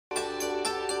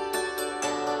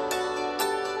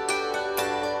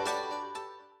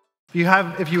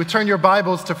If you would turn your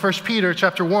Bibles to 1 Peter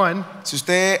chapter 1, Si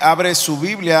usted abre su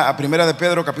Biblia a Primera de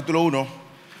Pedro capítulo 1, we'll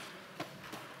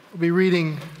be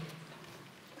reading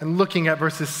and looking at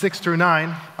verses 6 through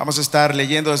 9. vamos a estar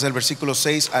leyendo desde el versículo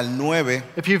 6 al 9.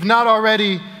 If you've not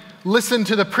already listened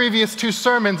to the previous two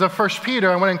sermons of 1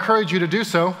 Peter, I want to encourage you to do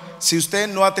so. Si usted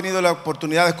no ha tenido la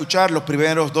oportunidad de escuchar los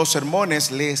primeros dos sermones,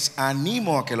 les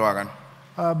animo a que lo hagan.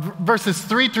 Verses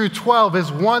 3 through 12 is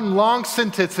one long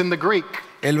sentence in the Greek.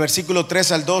 El versículo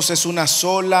 3 al 2 es una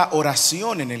sola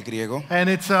oración en el griego. And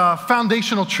it's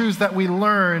foundational truths that we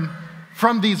learn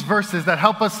from these verses that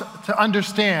help us to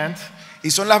understand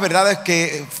Y son las verdades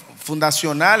que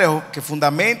fundacionales o que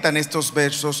fundamentan estos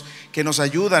versos que nos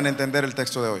ayudan a entender el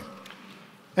texto de hoy.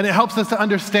 and it helps us to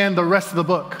understand the rest of the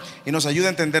book. Y nos ayuda a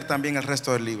entender también el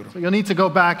resto del libro. So you'll need to go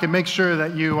back and make sure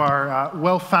that you are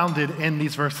well-founded in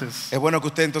these verses. Es bueno que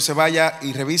usted entonces vaya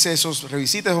y revisite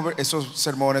esos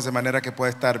sermones de manera que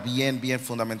pueda estar bien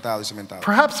fundamentado y cimentado.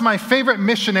 Perhaps my favorite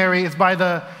missionary is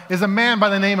a man by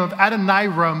the name of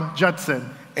Adoniram Judson.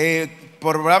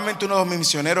 Probablemente uno de mis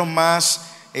misioneros más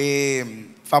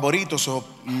favoritos o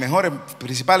mejores,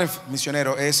 principales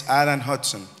misioneros es Adam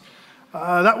Hudson.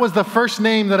 That was the first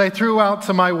name that I threw out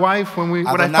to my wife when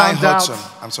I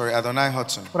Adonai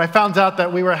Hudson. found out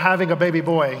that we were having a baby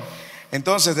boy.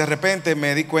 Entonces de repente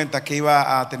me di cuenta que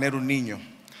iba a tener un niño.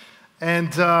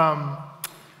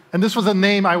 And this was a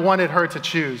name I wanted her to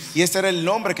choose. Y este era el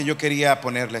nombre que yo quería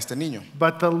ponerle a este niño.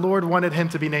 But the Lord wanted him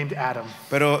to be named Adam.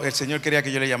 Pero el Señor quería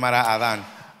que yo le llamara Adán.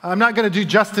 I'm not going to do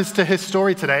justice to his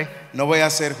story today. No voy a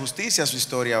hacer justicia a su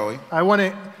historia hoy, I want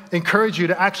to encourage you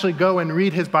to actually go and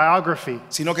read his biography.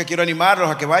 sino que quiero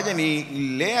animarlos a que vayan y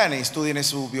lean y estudien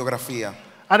su biografía.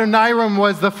 Adoniram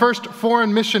was the first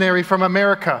foreign missionary from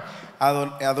America.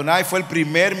 Adonai fue el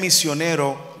primer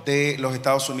misionero de los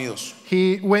Estados Unidos.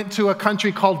 He went to a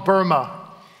country called Burma.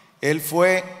 Él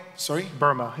fue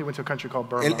He went to a country called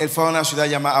Burma. Él fue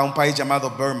a un país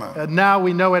llamado Burma. And now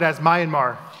we know it as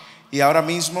Myanmar. Y ahora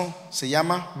mismo se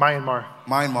llama Myanmar.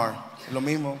 Myanmar. Lo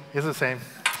mismo. It's the same.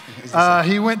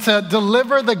 He went to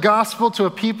deliver the gospel to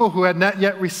a people who had not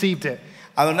yet received it.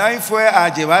 Adonai fue a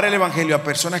llevar el evangelio a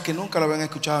personas que nunca lo habían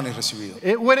escuchado ni recibido.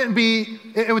 It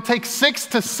would take 6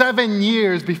 to 7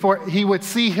 years before he would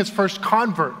see his first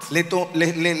convert. Le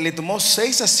tomó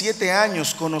 6 a 7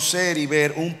 años conocer y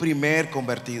ver un primer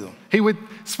convertido. He would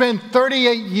spend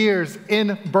 38 years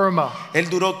in Burma. Él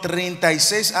duró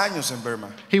 36 años en Burma.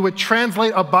 He would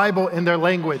translate a Bible in their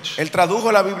language. Él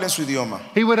tradujo la Biblia en su idioma.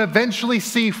 He would eventually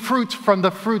see fruit from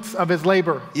the fruits of his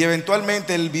labor. Y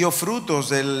eventualmente él vio frutos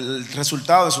del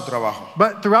resultado de su trabajo.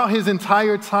 But throughout his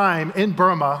entire time in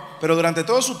Burma, Pero durante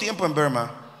todo su tiempo en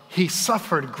Burma, he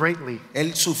suffered greatly.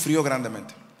 él sufrió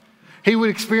grandemente. He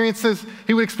would experience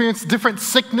different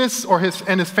sickness,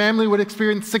 and his family would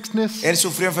experience sickness. Él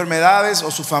sufrió enfermedades,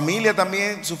 o su familia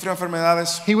también sufrió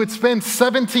enfermedades. He would spend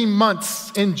 17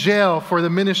 months in jail for the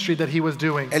ministry that he was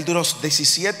doing. Él duró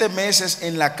 17 meses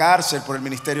en la cárcel por el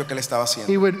ministerio que él estaba haciendo.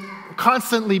 He would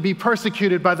constantly be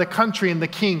persecuted by the country and the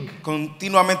king.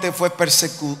 Continuamente fue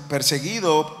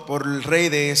perseguido por el rey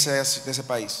de ese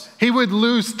país. He would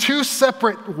lose 2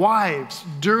 separate wives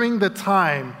during the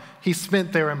time he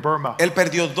spent there in Burma. Él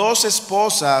perdió 2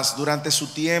 esposas durante su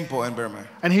tiempo en Burma.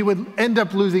 And he would end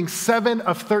up losing 7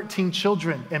 of 13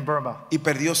 children in Burma. Y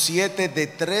perdió 7 de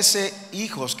 13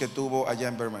 hijos que tuvo allá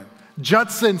en Burma.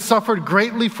 Judson suffered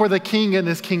greatly for the king and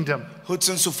his kingdom.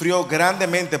 Hudson sufrió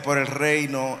grandemente por el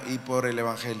reino y por el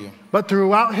evangelio. But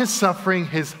throughout his suffering,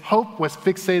 his hope was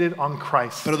fixated on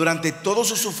Christ. Pero durante todo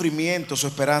su sufrimiento, su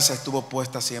esperanza estuvo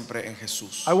puesta siempre en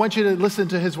Jesús. I want you to listen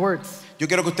to his words. Yo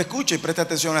quiero que usted escuche y preste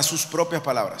atención a sus propias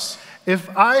palabras. If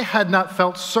I had not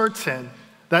felt certain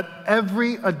that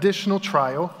every additional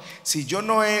trial Si yo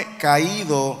no he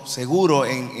caído seguro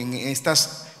en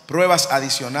estas pruebas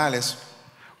adicionales,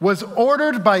 was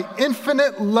ordered by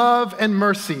infinite love and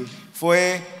mercy,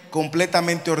 fue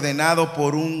completamente ordenado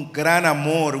por un gran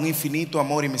amor, un infinito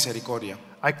amor y misericordia.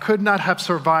 I could not have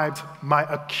survived my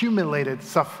accumulated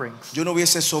sufferings. Yo no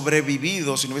hubiese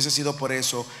sobrevivido si no hubiese sido por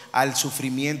eso al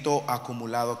sufrimiento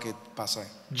acumulado que pasé.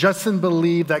 Judson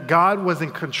believed that God was in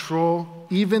control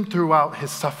even throughout his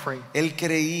suffering. Él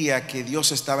creía que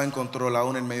Dios estaba en control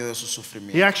aún en medio de su He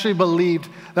sufrimiento. actually believed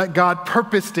that God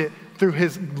purposed it through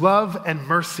his love and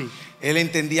mercy. Él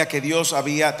entendía que Dios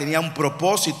tenía un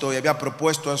propósito y había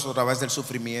propuesto eso a través del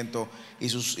sufrimiento y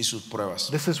sus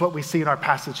pruebas. This is what we see in our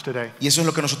passage today. Y eso es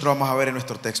lo que nosotros vamos a ver en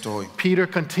nuestro texto hoy. Peter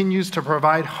continues to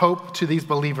provide hope to these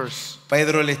believers.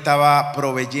 Pedro le estaba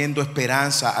proveyendo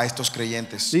esperanza a estos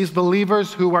creyentes. These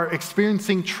believers who are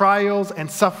experiencing trials and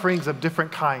sufferings of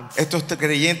different kinds. Estos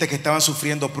creyentes que estaban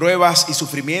sufriendo pruebas y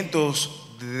sufrimientos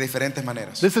de diferentes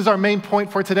maneras. This is our main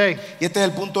point for today. Y este es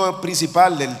el punto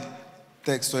principal del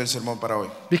texto del sermón para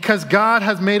hoy. Because God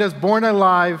has made us born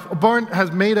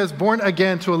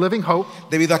again to a living hope.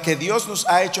 Debido a que Dios nos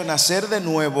ha hecho nacer de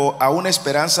nuevo a una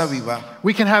esperanza viva,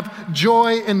 We can have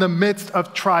joy in the midst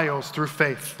of trials through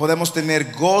faith. podemos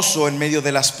tener gozo en medio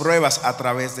de las pruebas a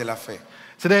través de la fe.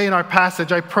 Today in our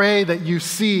passage, I pray that you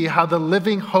see how the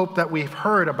living hope that we've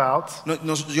heard about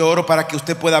Yo oro para que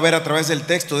usted pueda ver a través del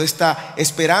texto de esta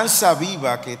esperanza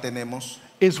viva que tenemos.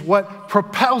 is what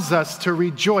propels us to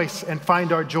rejoice and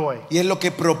find our joy. Y es lo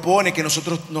que propone que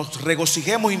nosotros nos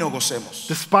regocijemos y nos gocemos.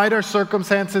 Despite our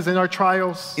circumstances and our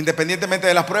trials. Independientemente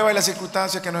de las pruebas y las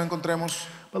circunstancias que nos encontremos.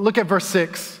 But look at verse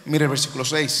 6. Mire el versículo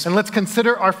 6. And let's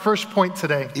consider our first point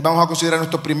today. Y vamos a considerar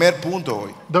nuestro primer punto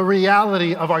hoy. The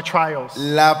reality of our trials.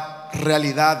 La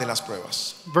realidad de las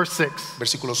pruebas. Verse 6.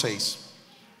 Versículo 6.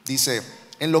 Dice: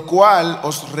 en lo cual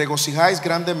os regocijáis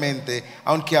grandemente,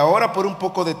 aunque ahora por un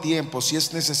poco de tiempo, si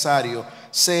es necesario,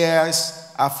 sean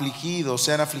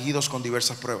afligidos con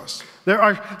diversas pruebas. There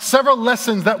are several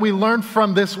lessons that we learn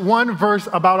from this one verse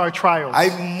about our trials.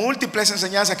 Hay múltiples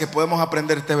enseñanzas que podemos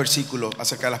aprender de este versículo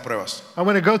acerca de las pruebas. I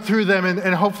want to go through them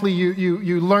and hopefully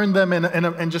you learn them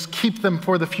and just keep them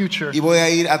for the future. Y voy a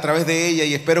ir a través de ella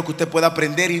y espero que usted pueda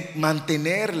aprender y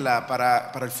mantenerla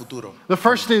para el futuro. The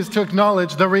first is to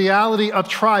acknowledge the reality of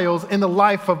trials in the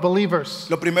life of believers.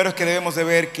 Lo primero es que debemos de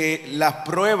ver que las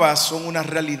pruebas son unas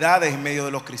realidades en medio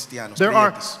de los cristianos. There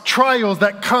are creyentes. trials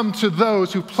that come to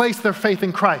those who place their faith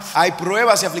in Christ. Hay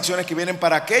pruebas y aflicciones que vienen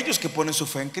para aquellos que ponen su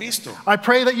fe en Cristo. I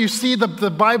pray that you see the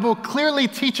Bible clearly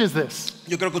teaches this.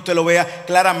 Yo creo que usted lo vea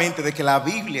claramente de que la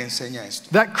Biblia enseña esto.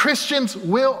 That Christians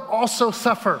will also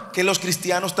suffer. Que los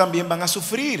cristianos también van a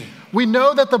sufrir. We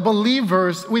know that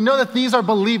these are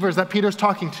believers that Peter's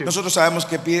talking to. Nosotros sabemos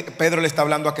que Pedro le está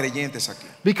hablando a creyentes aquí.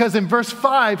 Because in verse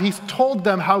 5, he's told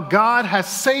them how God has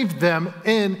saved them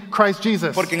in Christ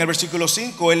Jesus. Porque en el versículo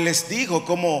 5 él les dijo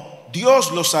cómo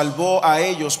Dios los salvó a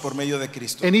ellos por medio de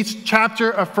Cristo. In each chapter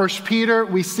of 1 Peter,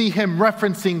 we see him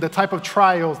referencing the type of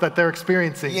trials that they're Y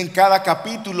experiencing. en cada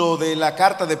capítulo de la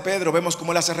carta de Pedro vemos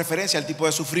cómo él hace referencia al tipo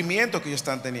de sufrimiento que ellos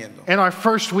están teniendo. In our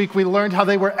first week, we learned how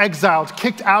they were exiled,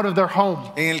 kicked out of their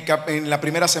home. En la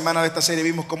primera semana de esta serie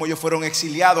vimos cómo ellos fueron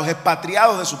exiliados,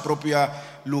 expatriados de su propio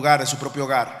lugar, de su propio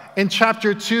hogar. In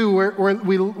chapter 2,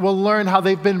 we will learn how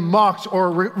they've been mocked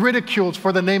or ridiculed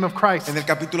for the name of Christ. En el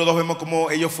capítulo 2 vemos cómo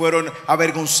ellos fueron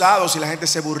avergonzados y la gente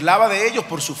se burlaba de ellos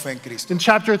por su fe en Cristo. In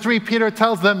chapter 3, Peter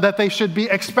tells them that they should be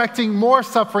expecting more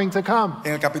suffering to come.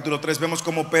 En el capítulo 3 vemos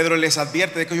cómo Pedro les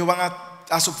advierte de que ellos van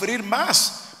a sufrir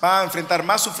más, van a enfrentar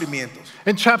más sufrimientos.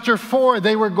 In chapter 4,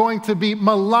 they were going to be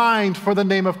maligned for the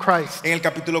name of Christ. En el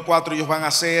capítulo 4 ellos van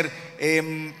a ser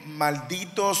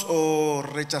malditos o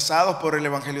rechazados por el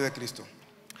evangelio de Cristo.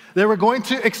 They were going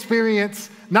to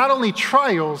experience not only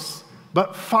trials,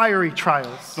 but fiery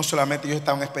trials. No solamente ellos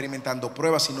estaban experimentando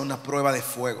pruebas, sino una prueba de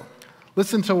fuego.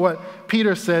 Listen to what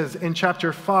Peter says in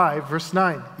chapter 5, verse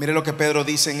 9. Mire lo que Pedro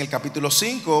dice en el capítulo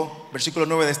 5, versículo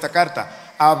 9 de esta carta.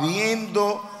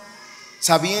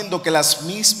 Sabiendo que las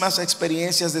mismas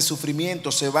experiencias de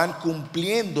sufrimiento se van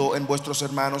cumpliendo en vuestros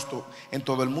hermanos en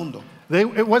todo el mundo.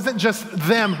 It wasn't just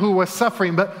them who were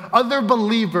suffering, but other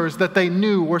believers that they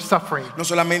knew were suffering. No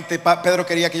solamente Pedro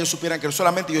quería que ellos supieran que no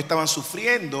solamente ellos estaban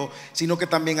sufriendo, sino que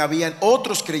también habían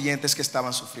otros creyentes que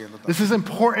estaban sufriendo también. This is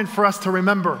important for us to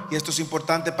remember. Y esto es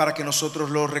importante para que nosotros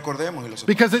lo recordemos y lo sepamos.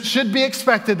 Because it should be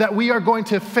expected that we are going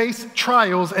to face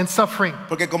trials and suffering.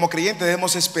 Porque como creyentes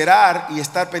debemos esperar y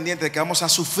estar pendientes de que vamos a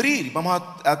sufrir, vamos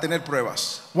a tener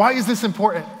pruebas. Why is this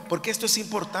important? Porque esto es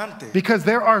importante. Because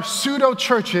there are pseudo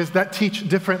churches that teach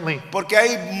differently. Porque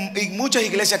hay muchas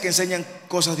iglesias que enseñan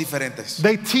cosas diferentes.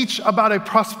 They teach about a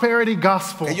prosperity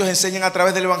gospel. Ellos enseñan a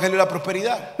través del evangelio de la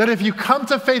prosperidad. That if you come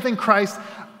to faith in Christ,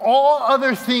 all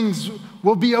other things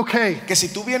will be okay. Que si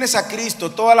tú vienes a Cristo,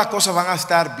 todas las cosas van a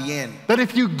estar bien. That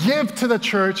if you give to the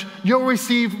church, you'll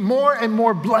receive more and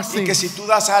more Y blessings. que si tú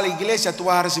das a la iglesia, tú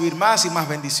vas a recibir más y más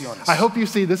bendiciones. I hope you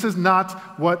see this is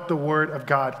not what the Word of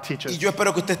God teaches. Y yo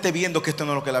espero que usted esté viendo que esto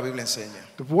no es lo que la Biblia enseña.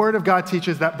 The Word of God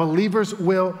teaches that believers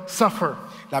will suffer.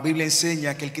 La Biblia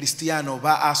enseña que el cristiano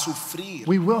va a sufrir.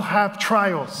 We will have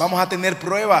trials, Vamos a tener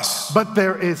pruebas, but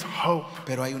there is hope.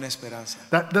 pero hay una esperanza.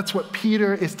 That's what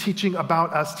Peter is teaching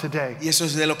about us today. Y eso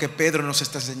es de lo que Pedro nos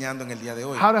está enseñando en el día de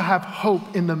hoy. How to have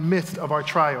hope in the midst of our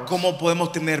trials. ¿Cómo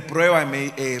podemos tener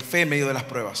fe en medio de las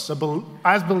pruebas?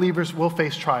 As believers, we'll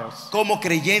face trials. Como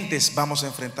creyentes vamos a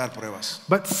enfrentar pruebas.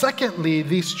 But secondly,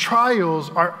 these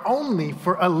trials are only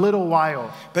for a little while.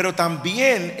 Pero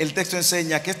también el texto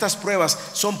enseña que estas pruebas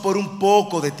son por un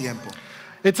poco de tiempo.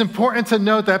 It's important to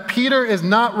note that Peter is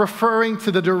not referring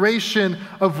to the duration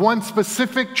of one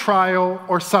specific trial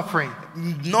or suffering.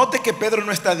 Note que Pedro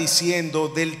no está diciendo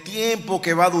del tiempo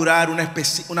que va a durar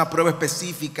una prueba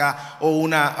específica o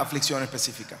una aflicción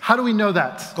específica. How do we know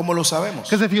that? ¿Cómo lo sabemos?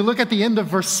 Because if you look at the end of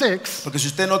verse 6, Porque si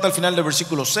usted nota al final del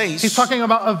versículo he's 6, talking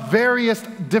about various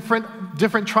different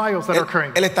trials that are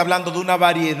occurring. él está hablando de una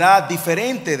variedad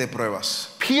diferente de pruebas.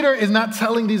 Peter is not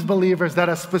telling these believers that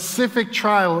a specific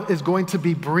trial is going to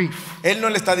be brief. Él no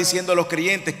le está diciendo a los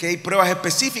creyentes que hay pruebas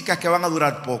específicas que van a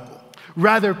durar poco.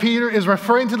 Rather, Peter is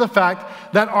referring to the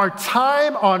fact that our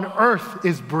time on earth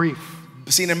is brief.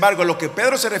 Sin embargo, lo que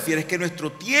Pedro se refiere es que nuestro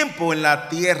tiempo en la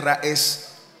tierra es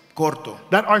corto,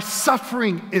 That our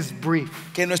suffering is brief.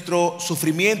 que nuestro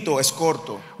sufrimiento es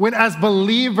corto. When as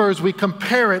believers we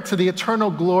compare it to the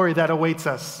eternal glory that awaits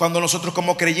us. Cuando nosotros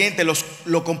como creyentes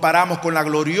lo comparamos con la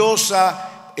gloriosa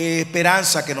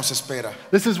esperanza que nos espera.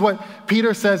 This is what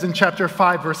Peter says in chapter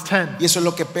 5 verse 10. Y eso es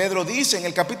lo que Pedro dice en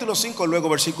el capítulo 5, luego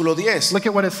versículo 10. Look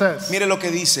at what it says. Mire lo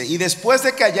que dice: y después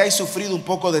de que hayáis sufrido un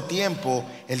poco de tiempo,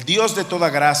 el Dios de toda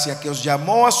gracia, que os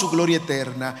llamó a su gloria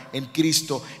eterna en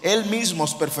Cristo, Él mismo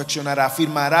os perfeccionará,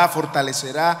 afirmará,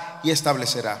 fortalecerá y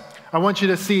establecerá. I want you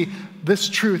to see this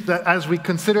truth that as we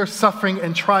consider suffering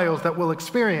and trials that we'll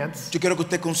experience, Yo quiero que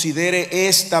usted considere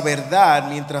esta verdad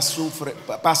mientras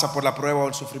pasa por la prueba o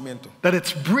el sufrimiento. that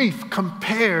it's brief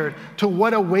compared to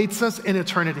what awaits us in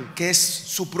eternity. Que es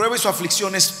su prueba y su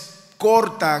aflicción es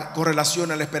corta con relación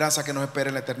a la esperanza que nos espera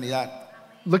en la eternidad.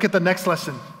 Look at the next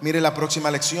lesson. Mire la próxima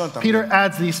lección Peter también.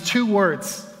 adds these two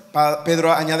words,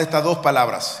 Pedro añade estas dos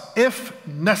palabras: if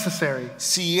necessary.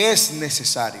 si es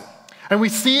necesario. And we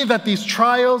see that these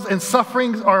trials and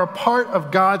sufferings are a part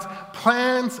of God's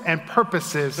plans and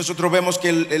purposes. Nosotros vemos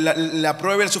que la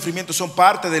prueba y el sufrimiento son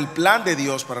parte del plan de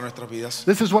Dios para nuestras vidas.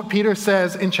 This is what Peter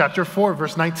says in chapter 4,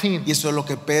 verse 19. Y eso es lo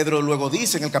que Pedro luego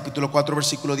dice en el capítulo 4,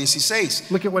 versículo 16.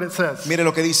 Look at what it says. Mire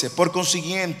lo que dice: por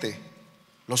consiguiente,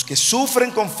 los que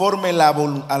sufren conforme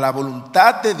a la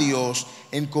voluntad de Dios,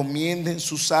 encomienden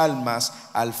sus almas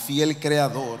al fiel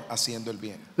Creador, haciendo el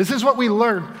bien. This is what we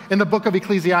learn in the book of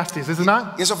Ecclesiastes, is it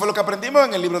not? Y eso fue lo que aprendimos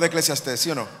en el libro de Eclesiastés, ¿sí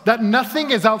o no? That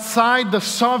nothing is outside the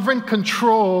sovereign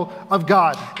control of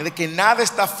God. De que nada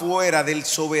está fuera del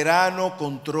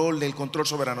control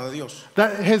soberano de Dios.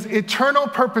 That his eternal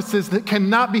purposes that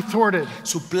cannot be thwarted.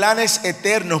 Sus planes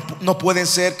eternos no pueden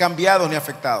ser cambiados ni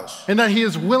afectados, And that he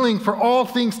is willing for all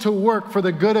things to work for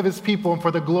the good of his people and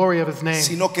for the glory of his name.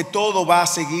 sino que todo va a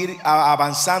seguir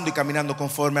avanzando y caminando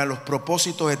conforme a los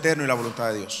propósitos eternos y la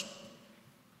voluntad de Dios.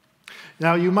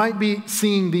 Now you might be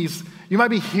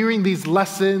hearing these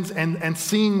lessons and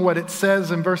seeing what it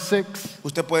says in verse 6.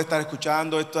 Usted puede estar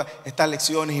escuchando estas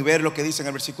lecciones y ver lo que dice en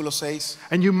el versículo 6.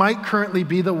 And you might currently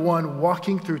be the one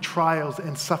walking through trials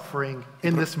and suffering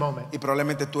in this moment. Y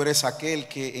probablemente tú eres aquel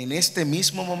que en este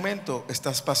mismo momento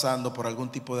estás pasando por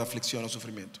algún tipo de aflicción o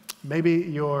sufrimiento. Maybe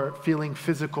you're feeling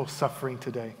physical suffering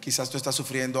today. Quizás tú estás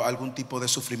sufriendo algún tipo de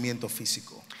sufrimiento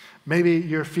físico. Maybe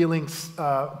you're feeling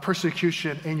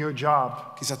persecution in your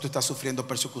job. Quizás tú estás sufriendo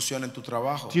persecución en tu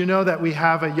trabajo. Do you know that we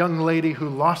have a young lady who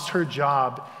lost her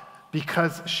job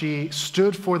because she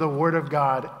stood for the word of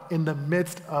God in the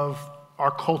midst of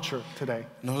our culture today?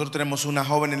 Nosotros tenemos una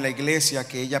joven en la iglesia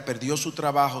que ella perdió su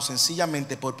trabajo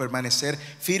sencillamente por permanecer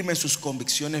firme en sus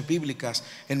convicciones bíblicas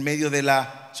en medio de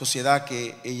la sociedad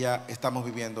que estamos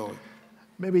viviendo hoy.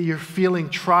 Maybe you're feeling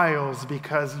trials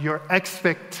because your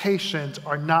expectations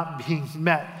are not being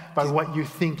met by what you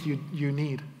think you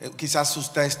need. Quizás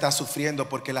usted está sufriendo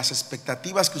porque las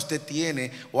expectativas que usted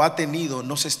tiene o ha tenido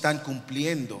no se están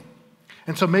cumpliendo.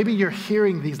 And so maybe you're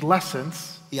hearing these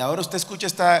lessons Y ahora usted escucha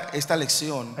esta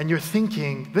lección and you're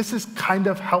thinking, this is kind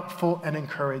of helpful and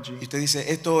encouraging. y usted dice,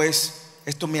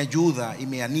 esto me ayuda y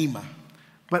me anima.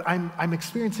 But I'm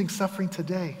experiencing suffering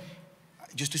today.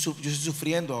 Yo estoy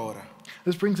sufriendo ahora.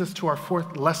 This brings us to our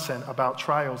fourth lesson about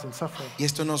trials and suffering. Y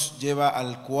esto nos lleva a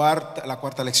la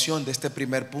cuarta lección de este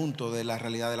primer punto de la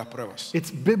realidad de las pruebas.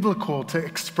 It's biblical to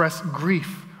express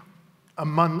grief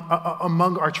among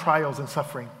our trials and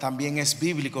suffering. También es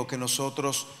bíblico que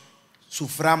nosotros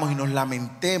suframos y nos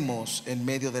lamentemos en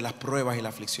medio de las pruebas y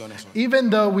las aflicciones. Even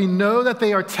though we know that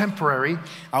they are temporary,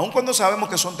 Aun cuando sabemos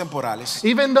que son temporales,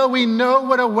 even though we know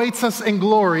what awaits us in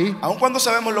glory, aun cuando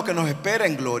sabemos lo que nos espera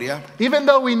en gloria, even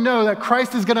though we know that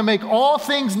Christ is going to make all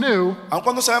things new, aun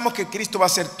cuando sabemos que Cristo va a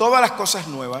hacer todas las cosas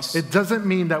nuevas, it doesn't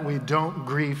mean that we don't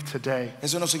grieve today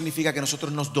eso no significa que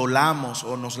nosotros nos dolamos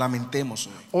o nos lamentemos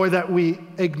hoy, or that we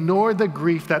ignore the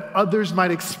grief that others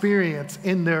might experience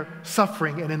in their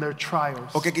suffering and in their trials.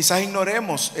 o que quizás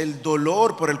ignoremos el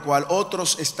dolor por el cual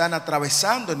otros están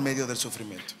atravesando en medio del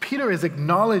sufrimiento. Peter is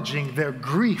acknowledging their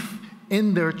grief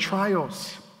in their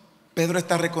trials. Pedro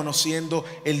está reconociendo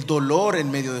el dolor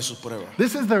en medio de sus pruebas.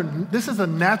 This is a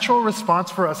natural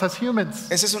response for us as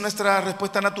humans. Esa es nuestra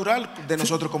respuesta natural de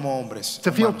nosotros como hombres.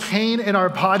 To feel Humanos. pain in our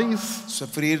bodies,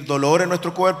 Sufrir dolor en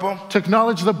nuestro cuerpo, to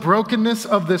acknowledge the brokenness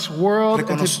of this world,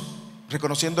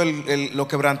 reconociendo lo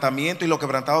quebrantamiento y lo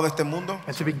quebrantado de este mundo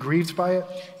and to be grieved by it.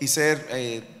 y ser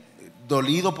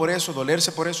dolido por eso,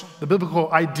 dolerse por eso. The biblical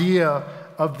idea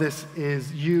of this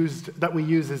that we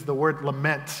use is the word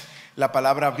lament. La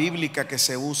palabra bíblica que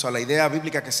se usa, la idea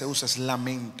bíblica que se usa es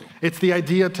lamento. It's the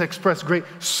idea to express great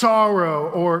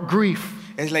sorrow or grief.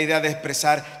 Es la idea de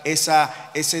expresar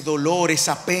ese dolor,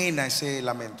 esa pena, ese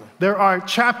lamento. There are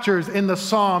chapters in the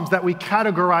Psalms that we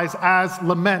categorize as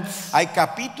laments. Hay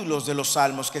capítulos de los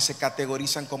salmos que se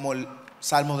categorizan como el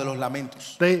salmo de los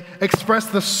lamentos. They express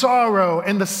the sorrow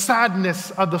and the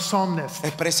sadness of the psalmist.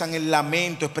 Expresan el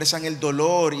lamento, expresan el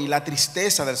dolor y la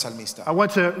tristeza del salmista. I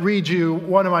want to read you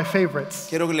one of my favorites.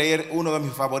 Quiero leer uno de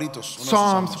mis favoritos. Uno de sus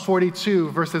Psalms salmos.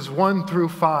 42, verses 1 through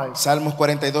 5. Salmos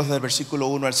 42 del versículo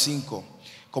 1 al 5.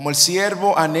 Como el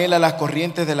siervo anhela las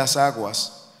corrientes de las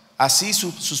aguas, así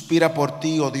suspira por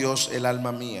ti, oh Dios, el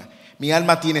alma mía. Mi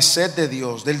alma tiene sed de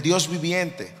Dios, del Dios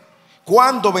viviente.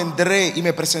 ¿Cuándo vendré y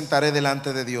me presentaré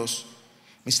delante de Dios?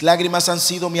 Mis lágrimas han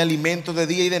sido mi alimento de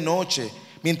día y de noche,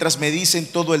 mientras me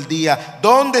dicen todo el día,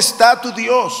 ¿dónde está tu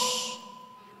Dios?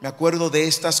 Me acuerdo de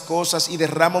estas cosas y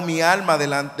derramo mi alma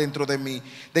dentro de mí,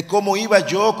 de cómo iba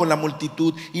yo con la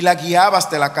multitud y la guiaba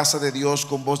hasta la casa de Dios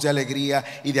con voz de alegría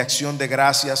y de acción de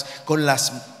gracias, con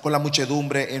la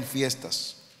muchedumbre en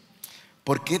fiestas.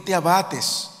 ¿Por qué te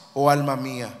abates, oh alma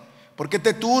mía? ¿Por qué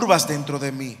te turbas dentro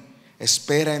de mí?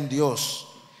 Espera en Dios,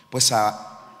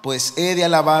 pues he de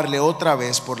alabarle otra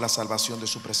vez por la salvación de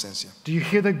su presencia. Do you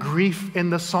hear the grief in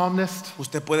the psalmist?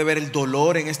 Usted puede ver el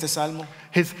dolor en este salmo.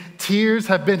 His tears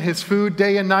have been his food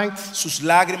day and night. Sus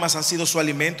lágrimas han sido su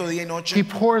alimento día y He noche.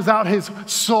 pours out his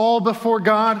soul before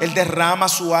God. Él derrama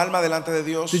su alma delante de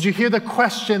Dios. Did you hear the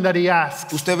question that he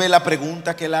asks? Usted ve la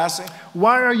pregunta que él hace.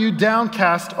 Why are you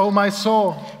downcast, O my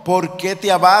soul? ¿Por qué te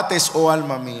abates, oh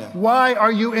alma mía? Why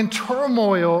are you in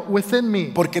turmoil within me?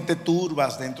 ¿Por qué te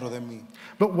turbas dentro de mí?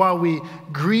 But while we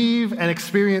grieve and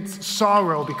experience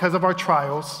sorrow because of our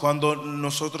trials, Cuando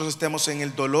nosotros estemos en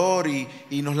el dolor y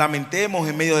nos lamentemos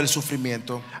en medio del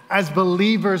sufrimiento, as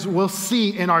believers, we'll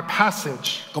see in our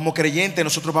passage como creyentes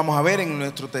nosotros vamos a ver en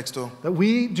nuestro texto that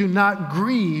we do not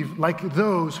grieve like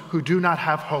those who do not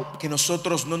have hope. que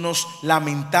nosotros no nos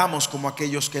lamentamos como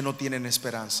aquellos que no tienen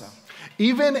esperanza.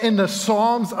 Even in the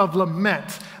Psalms of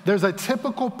lament, there's a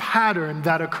typical pattern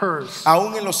that occurs.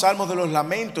 Aún en los salmos de los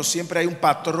lamentos siempre hay un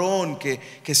patrón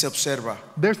que se observa.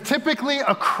 There's typically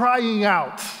a crying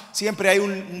out. Siempre hay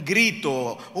un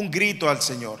grito al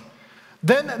Señor.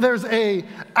 Then there's a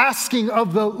asking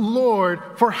of the Lord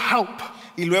for help.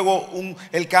 Y luego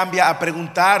él cambia a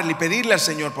preguntarle y pedirle al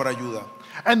Señor por ayuda.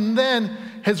 And then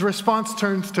his response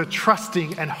turns to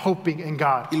trusting and hoping in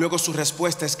God. Y luego su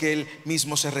respuesta es que él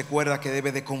mismo se recuerda que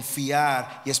debe de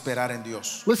confiar y esperar en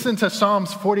Dios. Listen to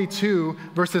Psalms 42,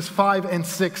 verses 5 and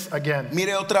 6 again.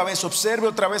 Mire otra vez, observe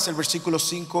otra vez el versículo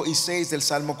 5 y 6 del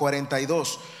Salmo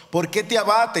 42. ¿Por qué te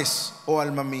abates, oh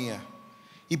alma mía?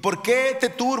 ¿Y por qué te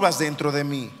turbas dentro de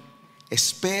mí?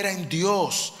 Espera en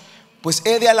Dios, pues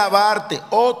he de alabarte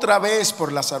otra vez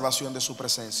por la salvación de su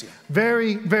presencia.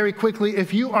 Very, very quickly,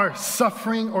 if you are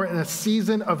suffering or in a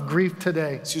season of grief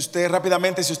today, Si usted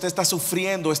está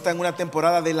sufriendo, está en una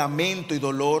temporada de lamento y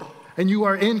dolor and you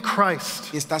are in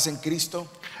Christ, y estás en Cristo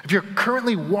if you're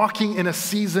currently walking in a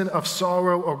season of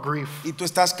sorrow or grief, y tú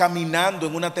estás caminando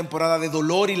en una temporada de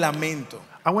dolor y lamento,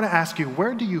 I want to ask you,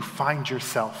 where do you find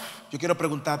yourself yo quiero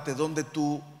preguntarte dónde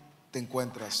tú te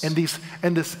encuentras. in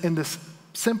this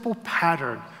simple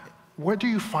pattern? Where do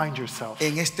you find yourself?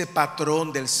 En este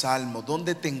patrón del Salmo,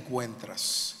 ¿dónde te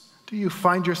encuentras? Do you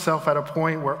find yourself at a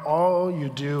point where all you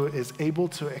do is able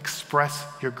to express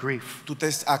your grief?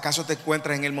 ¿Acaso te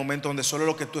encuentras en el momento donde solo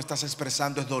lo que tú estás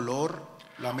expresando es dolor,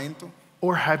 lamento?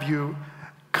 Or have you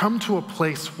come to a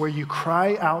place where you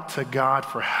cry out to God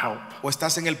for help? ¿O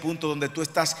estás en el punto donde tú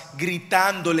estás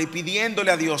gritándole y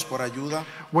pidiéndole a Dios por ayuda?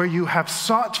 Where you have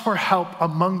sought for help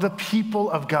among the people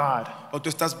of God? ¿O tú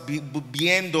estás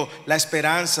viendo la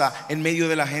esperanza en medio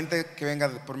de la gente, que venga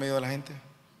por medio de la gente?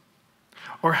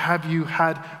 Or have you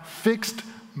had fixed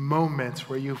moments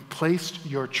where you've placed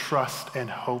your trust and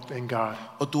hope in God?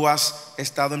 ¿O tú has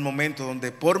estado en momentos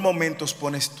donde por momentos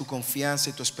pones tu confianza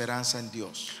y tu esperanza en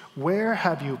Dios? Where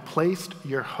have you placed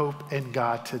your hope in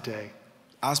God today?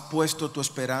 ¿Has puesto tu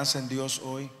esperanza en Dios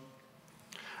hoy?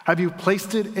 Have you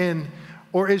placed it in,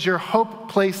 or is your hope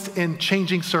placed in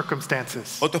changing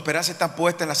circumstances? ¿O tu esperanza está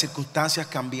puesta en las circunstancias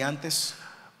cambiantes?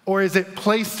 Or is it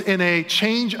placed in a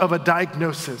change of a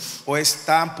diagnosis? ¿O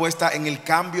está puesta en el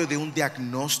cambio de un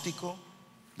diagnóstico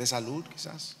de salud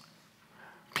quizás?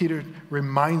 Peter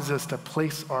reminds us to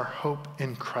place our hope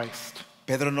in Christ.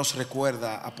 Pedro nos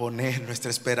recuerda a poner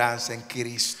nuestra esperanza en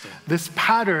Cristo. This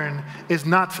pattern is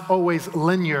not always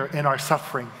linear in our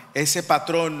suffering. Ese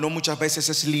patrón no muchas veces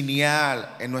es lineal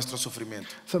en nuestro sufrimiento.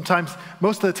 Sometimes,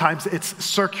 most of the times, it's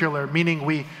circular, meaning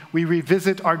we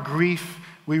revisit our grief,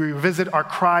 we revisit our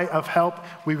cry of help,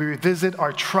 we revisit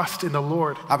our trust in the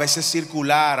Lord. A veces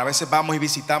circular, a veces vamos y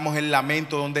visitamos el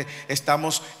lamento donde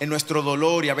estamos en nuestro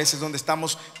dolor y a veces donde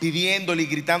estamos pidiéndole y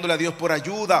gritándole a Dios por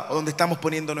ayuda o donde estamos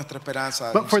poniendo nuestra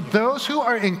esperanza. But for those who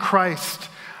are in Christ,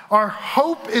 our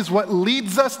hope is what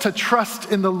leads us to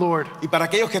trust in the Lord. Y para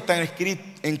aquellos que están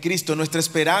en Cristo, nuestra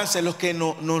esperanza es lo que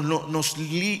nos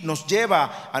lleva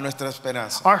a nuestra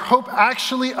esperanza. Our hope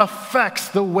actually affects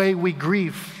the way we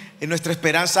grieve. Y nuestra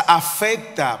esperanza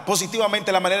afecta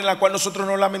positivamente la manera en la cual nosotros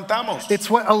nos lamentamos. It's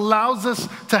what allows us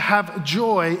to have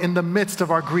joy in the midst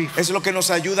of our grief. Es lo que nos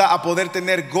ayuda a poder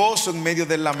tener gozo en medio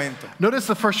del lamento. Notice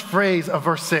the first phrase of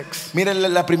verse 6.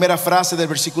 Miren la primera frase del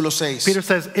versículo 6. Peter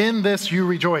says, "In this you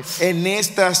rejoice." En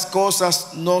estas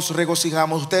cosas nos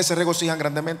regocijamos. Ustedes se regocijan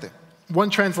grandemente.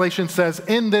 One translation says,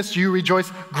 "In this you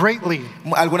rejoice greatly."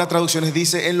 Algunas traducciones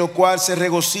dice en lo cual se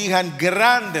regocijan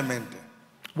grandemente.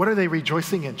 What are they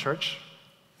rejoicing in, church?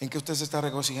 ¿En qué usted se está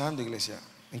regocijando, iglesia?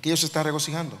 ¿En qué ellos se están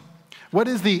regocijando? What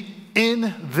is the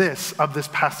 "in this" of this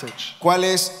passage? ¿Cuál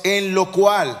es en lo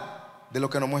cual de lo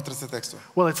que nos muestra este texto?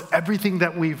 Well, it's everything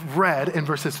that we've read in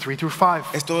verses 3 through 5.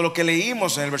 Es todo lo que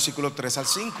leímos en el versículo 3 al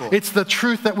 5. It's the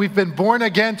truth that we've been born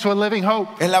again to a living hope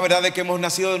Es la verdad de que hemos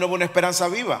nacido de nuevo una esperanza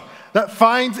viva, that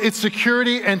finds its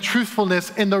security and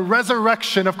truthfulness in the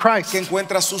resurrection of Christ. que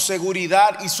encuentra su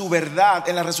seguridad y su verdad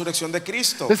en la resurrección de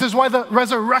Cristo. This is why the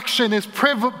resurrection is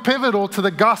pivotal to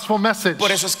the gospel message. Por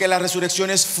eso es que la resurrección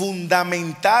es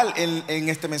fundamental en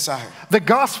este mensaje. The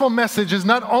gospel message is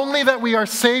not only that we are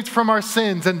saved from our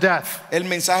sins and death, El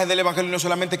mensaje del evangelio no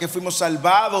solamente que fuimos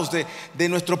salvados de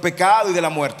nuestro pecado y de la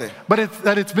muerte,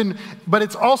 but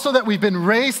it's also that we've been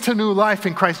raised to new life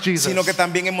in Christ Jesus. sino que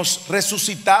también hemos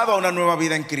resucitado a una nueva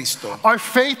vida en Cristo. Our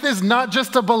faith is not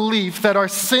just a belief that our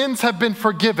sins have been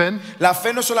forgiven, La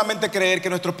fe no es solamente creer que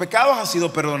nuestros pecados han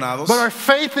sido perdonados, but our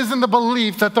faith is in the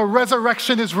belief that the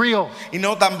resurrection is real, y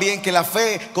no también que la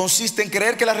fe consiste en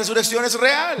creer que la resurrección es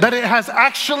real, that it has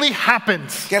actually happened,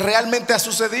 que realmente ha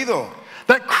sucedido,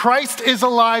 that Christ is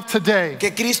alive today,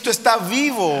 que Cristo está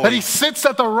vivo that he sits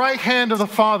at the right hand of the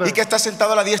Father, y que está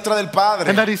sentado a la diestra del Padre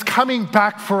and that he's coming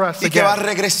back for us y que va a again.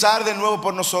 regresar de nuevo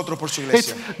por nosotros, por su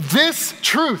It's iglesia. this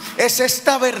truth Es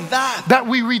esta verdad that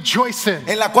we rejoice in,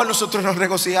 en la cual nosotros nos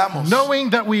regocijamos,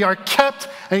 knowing that we are kept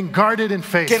and guarded in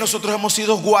faith que nosotros hemos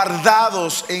sido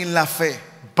guardados en la fe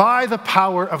by the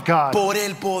power of God. por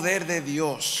el poder de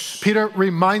Dios. Peter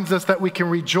reminds us that we can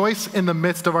rejoice in the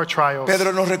midst of our trials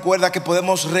Pedro nos recuerda que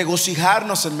podemos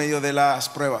regocijarnos en medio de las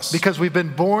pruebas because we've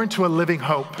been born to a living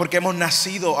hope. porque hemos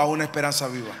nacido a una esperanza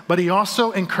viva. But he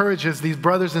also encourages these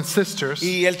brothers and sisters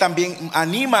Y él también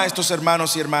anima a estos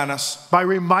hermanos y hermanas, by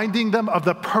reminding them of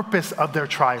the purpose of their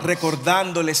trials.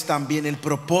 recordándoles también el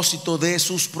propósito de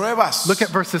sus pruebas. Look at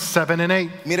verses 7 and 8.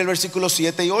 Mire el versículo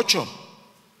 7 y 8.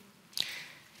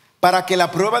 Para que la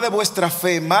prueba de vuestra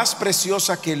fe, más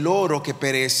preciosa que el oro que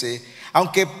perece,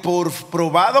 aunque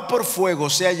probado por fuego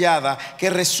sea hallada,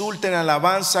 que resulte en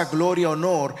alabanza, gloria,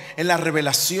 honor en la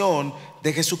revelación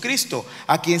de Jesucristo,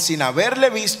 a quien sin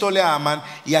haberle visto le aman,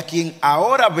 y a quien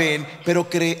ahora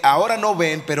no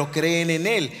ven, pero creen en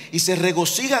él, y se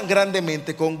regocijan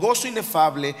grandemente con gozo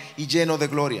inefable y lleno de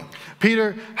gloria.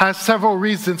 Peter has several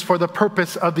reasons for the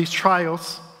purpose of these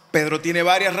trials. Pedro tiene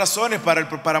varias razones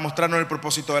para mostrarnos el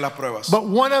propósito de las pruebas. But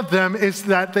one of them is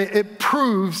that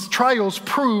trials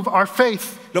prove our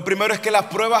faith. Lo primero es que las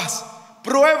pruebas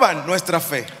prueban nuestra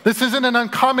fe. This isn't an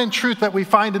uncommon truth that we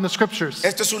find in the scriptures.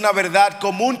 Esto es una verdad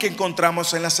común que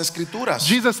encontramos en las escrituras.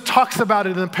 Jesus talks about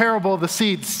it in the parable of the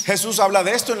seeds. Jesús habla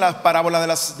de esto en la parábola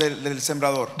del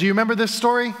sembrador. Do you remember this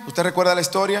story? ¿Usted recuerda la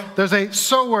historia? There's a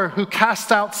sower who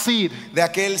cast out seed, De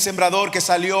aquel sembrador que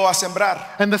salió a sembrar.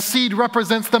 and the seed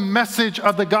represents the message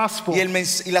of the gospel. Y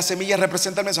la semilla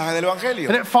representa el mensaje del evangelio.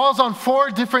 And it falls on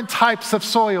 4 different types of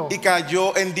soil. Y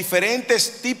cayó en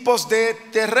diferentes tipos de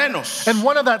terrenos. And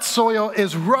one of that soil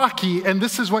is rocky, and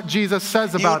this is what Jesus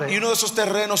says about Y it uno de esos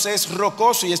terrenos es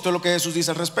rocoso, y esto es lo que Jesús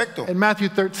dice al respecto. in Matthew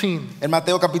 13. En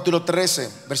Mateo capítulo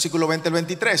 13, versículo 20 al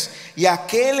 23. Y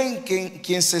aquel en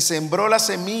quien se sembró la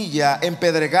semilla en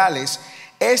pedregales,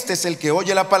 este es el que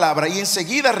oye la palabra y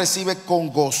enseguida recibe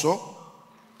con gozo,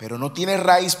 pero no tiene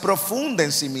raíz profunda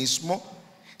en sí mismo,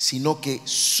 sino que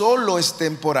solo es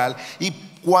temporal. Y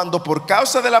cuando por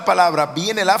causa de la palabra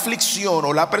viene la aflicción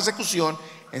o la persecución,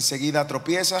 enseguida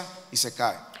tropieza y se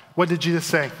cae. What did Jesus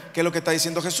say? ¿Qué es lo que está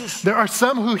diciendo Jesús? There are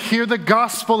some who hear the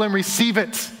gospel and receive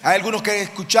it. Hay algunos que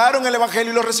escucharon el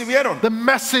evangelio y lo recibieron. The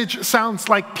message sounds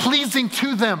like pleasing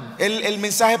to them. El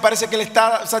mensaje parece que le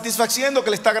está satisfaciendo, que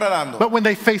le está agradando. But when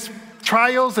they face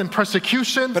trials and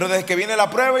persecution, Pero desde que viene la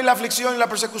prueba y la aflicción y la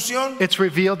persecución, it's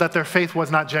revealed that their faith was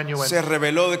not genuine. se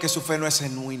reveló de que su fe no es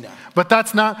genuina. But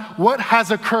that's not what has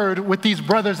occurred with these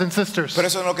brothers and sisters. Pero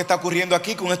eso es lo que está ocurriendo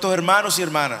aquí con estos hermanos y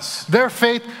hermanas. Their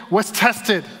faith was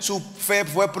tested, Su fe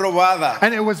fue probada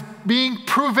and it was being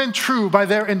proven true by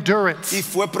their endurance. y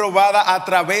fue probada a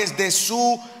través de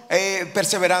su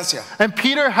perseverancia. And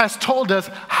Peter has told us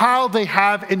how they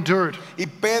have endured. Y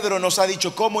Pedro nos ha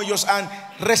dicho cómo ellos han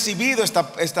recibido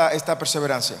esta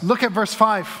perseverancia. Look at verse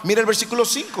 5. Mira el versículo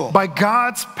 5. By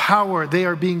God's power, they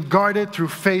are being guarded through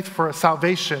faith for a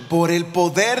salvation. Por el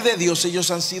poder de Dios ellos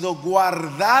han sido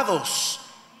guardados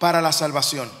para la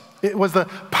salvación. It was the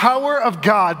power of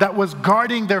God that was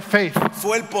guarding their faith,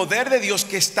 Fue el poder de Dios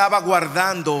que estaba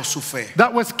guardando su fe,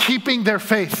 that was keeping their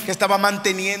faith. que estaba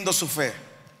manteniendo su fe.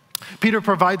 Peter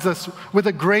provides us with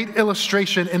a great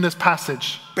illustration in this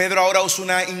passage Pedro ahora usa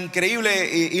una increíble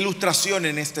ilustración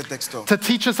en este texto to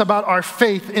teach us about our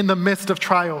faith in the midst of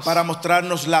trials. para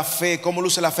mostrarnos la fe, cómo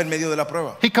luce la fe en medio de la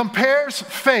prueba. He compares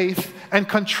faith and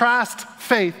contrasts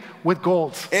faith with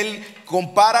gold. Él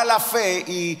compara la fe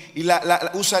y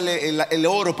usa el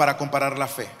oro para comparar la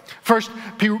fe. First,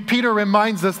 Peter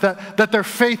reminds us that their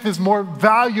faith is more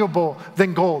valuable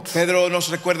than gold. Pedro nos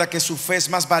recuerda que su fe es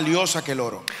más valiosa que el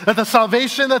oro. That the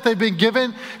salvation that they've been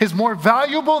given is more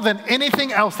valuable than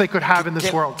anything else they could have in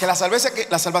this world. Que la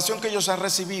salvación que ellos han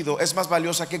recibido es más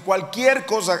valiosa que cualquier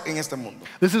cosa en este mundo.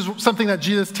 This is something that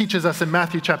Jesus teaches us in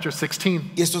Matthew chapter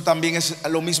 16. Y esto también es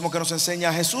lo mismo que nos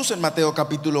enseña Jesús en Mateo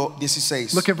capítulo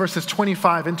 16. Look at verses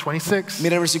 25 and 26.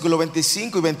 Mira el versículo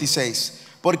 25 y 26.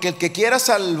 Porque el que quiera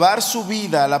salvar su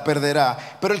vida la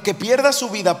perderá, pero el que pierda su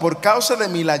vida por causa de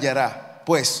mí la hallará.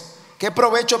 Pues, ¿qué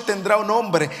provecho obtendrá un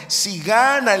hombre si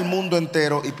gana el mundo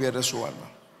entero y pierde su alma?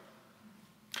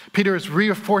 Peter is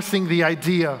reinforcing the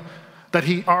idea that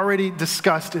he already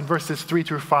discussed in verses 3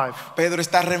 through 5. Pedro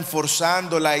está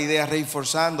reforzando la idea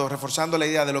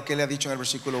de lo que él ha dicho en el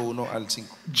versículo 1 al 5.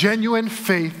 Genuine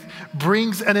faith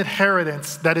brings an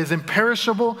inheritance that is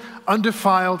imperishable,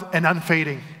 undefiled, and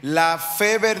unfading. La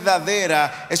fe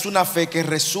verdadera es una fe que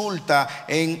resulta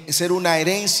en ser una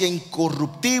herencia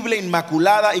incorruptible,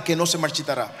 inmaculada y que no se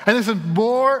marchitará. And this is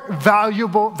more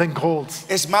valuable than gold,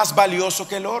 Es más valioso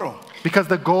que el oro, because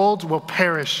the gold will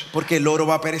perish porque el oro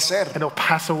va a perecer and it'll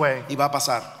pass away. y va a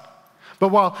pasar. But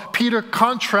while Peter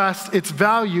contrasts its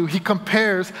value, he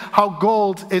compares how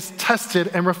gold is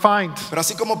tested and refined. Pero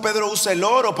así como Pedro usa el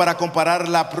oro para comparar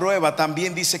la prueba,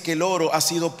 también dice que el oro ha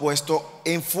sido puesto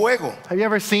en fuego. Have you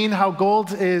ever seen how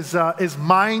gold is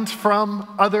mined from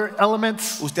other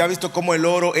elements? ¿Usted ha visto cómo el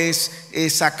oro es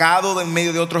sacado de en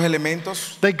medio de otros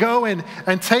elementos? They go and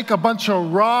take a bunch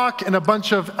of rock and a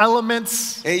bunch of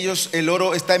elements, El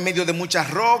oro está en medio de muchas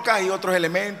rocas y otros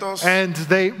elementos. and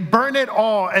they burn it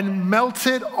all and melt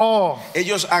it all.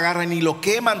 Ellos agarran y lo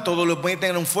queman todo, lo meten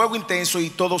en un fuego intenso y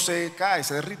todo se cae,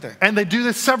 se derrite. And they do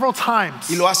this several times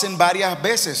Y lo hacen varias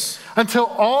veces until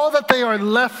all that they are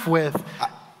left with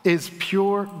is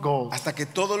pure gold. hasta que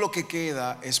todo lo que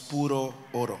queda es puro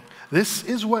oro. This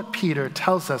is what Peter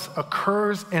tells us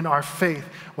occurs in our faith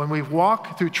when we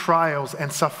walk through trials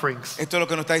and sufferings. Esto es lo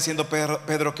que nos está diciendo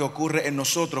Pedro que ocurre en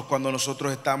nosotros cuando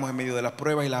nosotros estamos en medio de las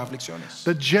pruebas y las aflicciones.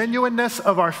 The genuineness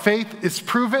of our faith is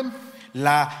proven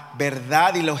La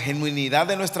verdad y la genuinidad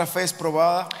de nuestra fe es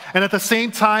probada. And at the same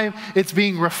time, it's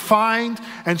being refined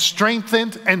and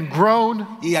strengthened and grown.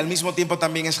 Y al mismo tiempo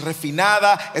también es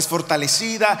refinada, es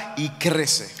fortalecida y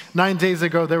crece. 9 days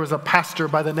ago, there was a pastor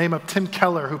by the name of Tim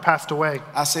Keller who passed away.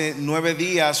 Hace 9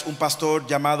 días un pastor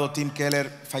llamado Tim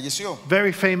Keller falleció.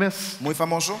 Very famous. Muy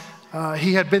famoso.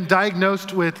 He had been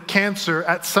diagnosed with cancer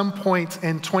at some point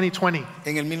in 2020.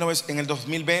 En el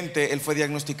 2020 él fue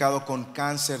diagnosticado con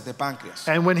cáncer de páncreas.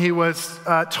 And when he was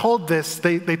told this,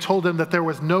 they told him that there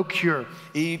was no cure.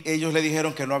 Y ellos le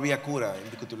dijeron que no había cura,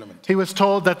 indiscutiblemente. He was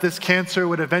told that this cancer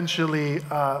would eventually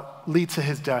lead to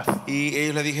his death. Y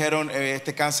ellos le dijeron,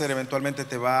 este cáncer eventualmente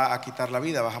te va a quitar la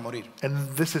vida, vas a morir.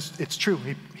 And it's true.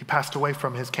 He passed away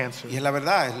from his cancer. Y es la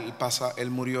verdad,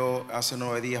 él murió hace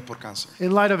 9 días por cáncer.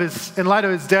 In light of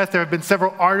his death, there have been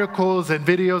several articles and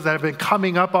videos that have been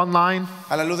coming up online.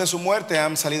 A la luz de su muerte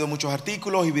han salido muchos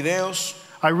artículos y videos.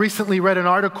 I recently read an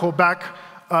article back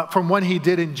from one he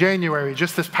did in January,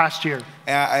 just this past year.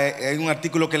 Hay un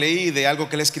artículo que leí de algo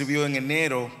que él escribió en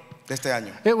enero de este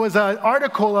año. It was an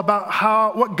article about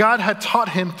what God had taught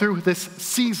him through this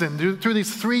season, through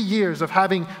these 3 years of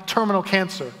having terminal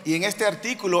cancer. Y en este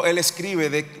artículo él escribe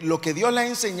de lo que Dios le ha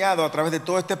enseñado a través de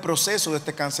todo este proceso de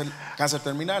este cáncer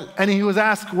terminal. And he was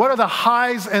asked, what are the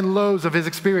highs and lows of his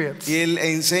experience? Y él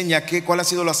enseña cuáles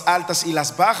han sido las altas y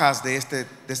las bajas de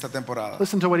esta temporada.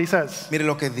 Listen to what he says. Mire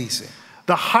lo que dice.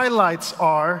 The highlights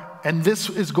are, and this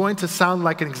is going to sound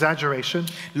like an exaggeration,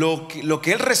 Lo que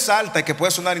él resalta y que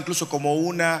puede sonar incluso como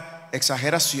una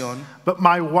exageración, but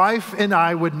my wife and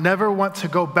I would never want to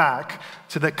go back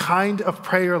to the kind of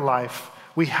prayer life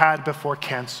we had before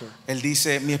cancer. él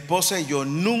dice, mi esposa y yo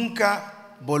nunca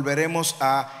volveremos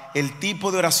a el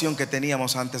tipo de oración que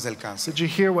teníamos antes del cáncer. Did you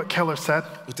hear what Keller said?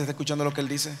 ¿Usted está escuchando lo que él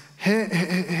dice?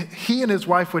 He and his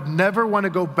wife would never want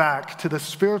to go back to the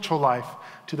spiritual life,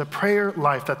 to the prayer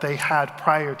life that they had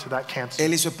prior to that cancer.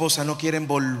 Él y su esposa no quieren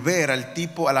volver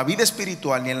a la vida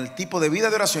espiritual ni al tipo de vida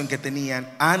de oración que tenían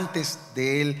antes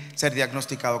de él ser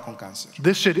diagnosticado con cáncer.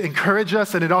 This should encourage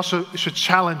us, and it also should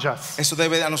challenge us. Eso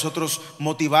debe a nosotros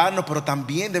motivarnos, pero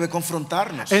también debe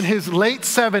confrontarnos. In his late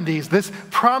 70s, this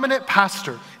prominent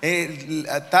pastor,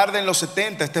 Tarde en los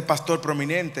 70, este pastor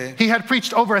prominente, he had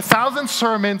preached over 1,000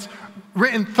 sermons,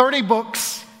 written 30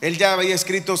 books. él ya había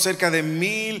escrito cerca de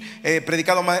 1,000,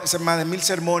 predicado más de 1,000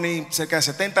 sermones y cerca de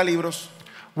 70 libros.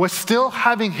 Was still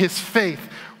having his faith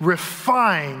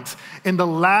refined in the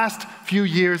last few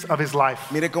years of his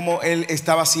life. Mire cómo él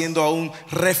estaba siendo aún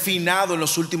refinado en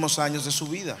los últimos años de su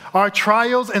vida. Our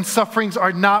trials and sufferings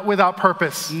are not without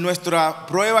purpose. Nuestras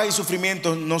pruebas y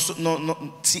sufrimientos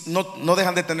no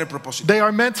dejan de tener propósito. They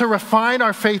are meant to refine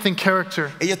our faith and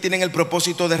character. Ellos tienen el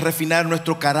propósito de refinar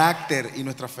nuestro carácter y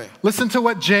nuestra fe. Listen to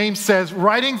what James says,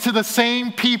 writing to the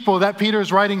same people that Peter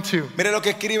is writing to. Mire lo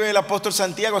que escribe el apóstol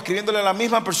Santiago, escribiéndole a la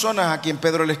misma persona a quien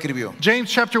Pedro le escribió.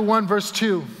 James chapter 1 verse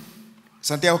 2.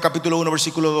 Santiago capítulo 1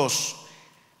 versículo 2.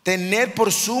 Tened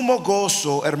por sumo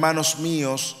gozo, hermanos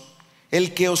míos,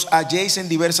 el que os halléis en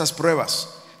diversas pruebas,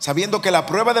 sabiendo que la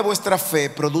prueba de vuestra fe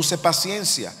produce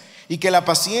paciencia, y que la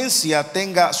paciencia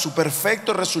tenga su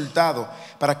perfecto resultado,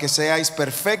 para que seáis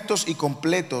perfectos y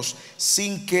completos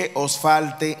sin que os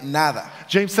falte nada.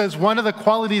 James says one of the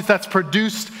qualities that's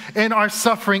produced in our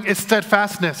suffering is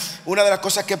steadfastness. Una de las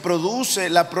cosas que produce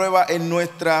la prueba en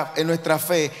nuestra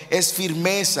fe es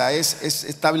firmeza, es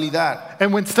estabilidad.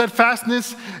 And when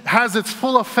steadfastness has its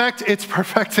full effect, it's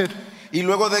perfected. Y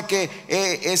luego de que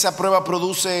esa prueba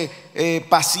produce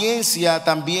paciencia,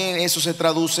 también eso se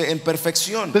traduce en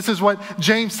perfección. This is what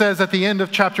James says at the end of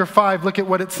chapter 5. Look at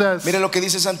what it says. Mire lo que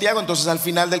dice Santiago entonces al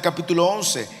final del capítulo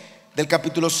 11, del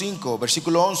capítulo 5,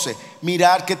 versículo 11.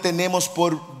 Mirad que tenemos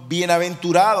por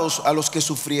bienaventurados a los que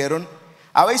sufrieron.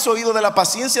 Habéis oído de la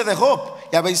paciencia de Job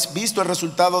y habéis visto el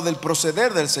resultado del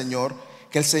proceder del Señor,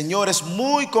 que el Señor es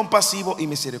muy compasivo y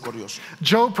misericordioso.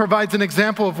 Job provides an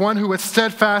example of one who was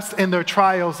steadfast in their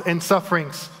trials and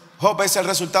sufferings. Job es el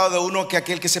resultado de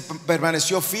aquel que se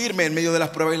permaneció firme en medio de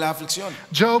las pruebas y las aflicciones.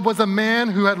 Job was a man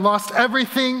who had lost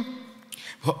everything.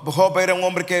 Job era un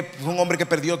hombre que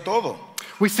perdió todo.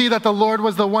 We see that the Lord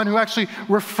was the one who actually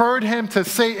referred him to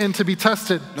Satan to be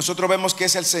tested. Nosotros vemos que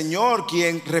es el Señor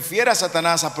quien refiere a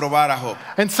Satanás a probar a Job.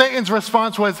 And Satan's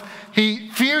response was,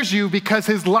 he fears you because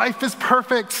his life is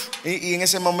perfect. Y en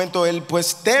ese momento él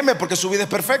pues teme porque su vida es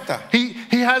perfecta.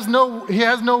 He has no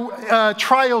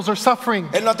trials or suffering.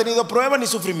 Él no ha tenido prueba ni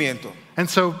sufrimiento. And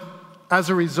so As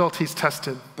a result, he's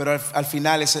tested. pero al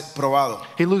final es probado.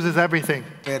 He loses everything.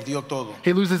 Perdió todo.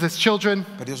 He loses his children.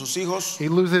 Perdió sus hijos, He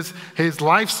loses his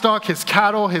livestock, his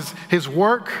cattle, his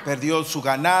work. perdió su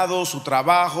ganado, su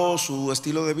trabajo, su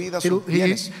estilo de vida, sus He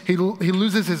bienes.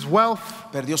 loses his wealth.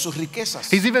 Perdió sus riquezas.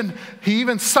 He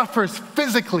even suffers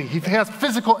physically. He has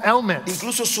physical ailments.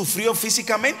 Incluso sufrió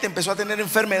físicamente, empezó a tener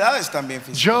enfermedades también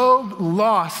físicas. Job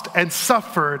lost and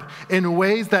suffered in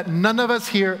ways that none of us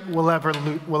here will ever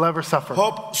suffer.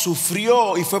 Job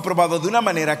sufrió y fue probado de una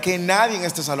manera que nadie en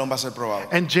este salón va a ser probado.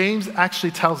 And James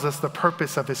actually tells us the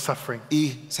purpose of his suffering.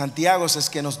 Y Santiago es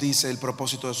que nos dice el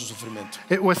propósito de su sufrimiento.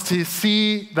 It was to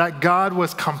see that God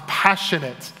was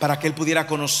compassionate Para que él pudiera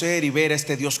conocer y ver a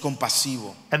este Dios compasivo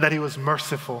and that he was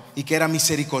merciful. y que era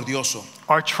misericordioso.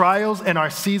 Our trials and our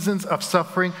seasons of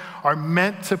suffering are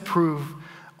meant to prove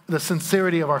the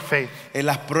sincerity of our faith. En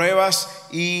las pruebas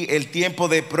y el tiempo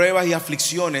de pruebas y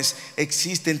aflicciones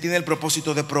tiene el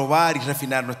propósito de probar y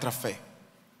refinar nuestra fe.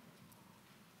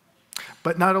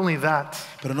 But not only that,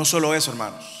 Pero no solo eso,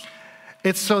 hermanos.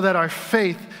 it's so that our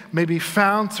faith may be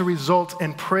found to result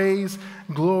in praise,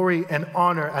 glory, and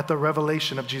honor at the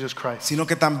revelation of Jesus Christ. Sino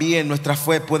que también nuestra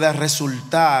fe pueda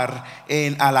resultar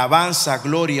en alabanza,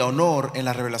 gloria, honor en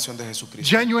la revelación de Jesucristo.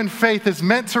 Genuine faith is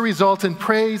meant to result in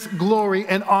praise, glory,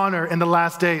 and honor in the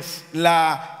last days.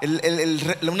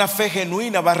 Una fe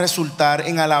genuina va a resultar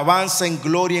en alabanza, en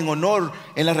gloria, en honor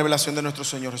en la revelación de nuestro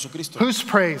Señor Jesucristo. Whose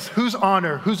praise, whose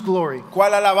honor, whose glory?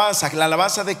 ¿Cuál alabanza? ¿La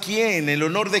alabanza de quién? ¿El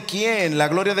honor de quién? ¿La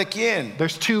gloria de quién?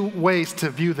 There's two ways to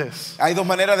view this. Hay dos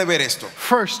maneras de ver esto.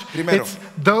 First, Primero. it's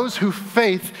those whose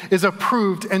faith is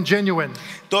approved and genuine.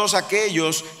 Todos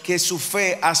aquellos que su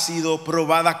fe ha sido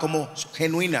probada como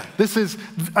genuina.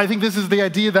 I think this is the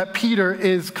idea that Peter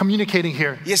is communicating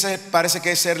here. Y esa parece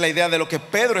que es ser la idea de lo que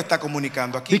Pedro está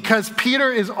comunicando aquí. Because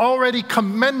Peter is already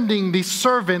commending these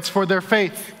servants for their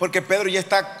faith. Porque Pedro ya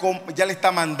le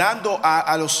está mandando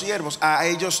a los siervos, a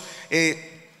ellos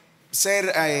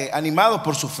ser animados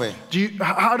por su fe.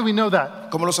 How do we know that?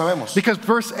 ¿Cómo lo sabemos? Because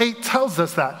verse 8 tells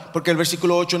us that. Porque el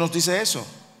versículo 8 nos dice eso.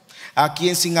 A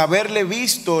quien sin haberle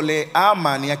visto le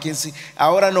aman y a quien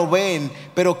ahora no ven,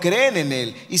 pero creen en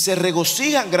él y se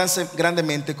regocijan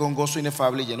grandemente con gozo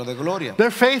inefable y lleno de gloria.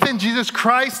 Their faith in Jesus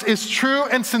Christ is true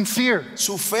and sincere.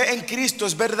 Su fe en Cristo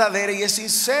es verdadera y es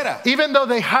sincera. Even though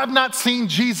they have not seen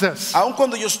Jesus, Aun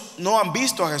cuando ellos no han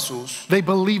visto a Jesús, they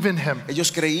believe in him.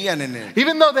 ellos creían en él.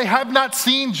 Even though they have not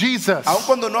seen Jesus, Aun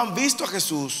cuando no han visto a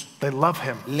Jesús, they love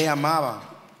him. le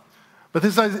amaban. But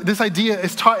this idea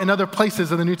is taught in other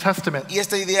places in the New Testament. Y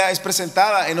esta idea es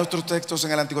presentada en otros textos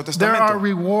en el Antiguo There are Testamento.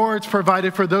 rewards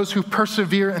provided for those who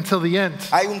persevere until the end.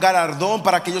 Hay un galardón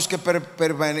para aquellos que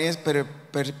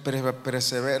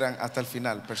perseveran hasta el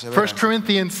final. 1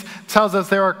 Corinthians tells us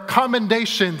there are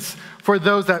commendations for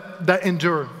those that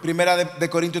endure. Primera de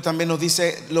Corintios también nos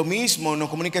dice lo mismo, nos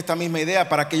comunica esta misma idea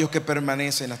para aquellos que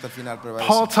permanecen hasta el final.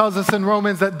 Paul tells us in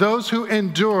Romans that those who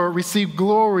endure receive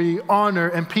glory, honor,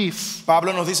 and peace.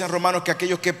 Pablo nos dice en Romanos que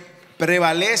aquellos que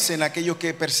prevalecen, aquellos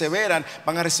que perseveran,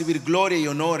 van a recibir gloria y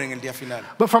honor en el día final.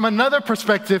 But from another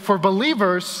perspective, for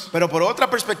believers, Pero por otra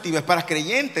perspectiva, es para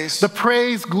creyentes, the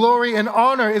praise, glory, and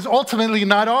honor is ultimately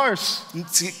not ours.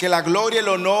 que la gloria y el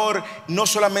honor no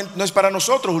es para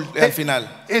nosotros al final,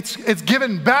 It's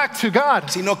given back to God.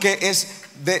 sino que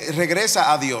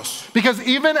regresa a Dios. Because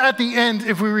even at the end,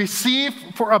 if we receive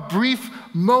for a brief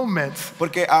moment,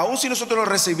 Porque aun si nosotros lo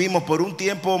recibimos por un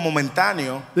tiempo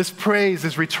momentáneo, this praise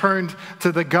is returned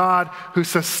to the God who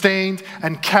sustained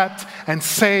and kept and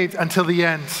saved until the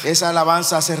end. esa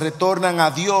alabanza se retornan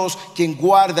a Dios, quien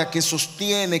guarda, que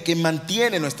sostiene, que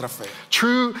mantiene nuestra fe.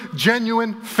 True,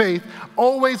 genuine faith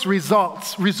always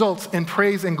results in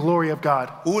praise and glory of God.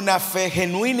 Una fe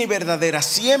genuina y verdadera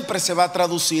siempre se va a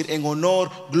traducir en honor,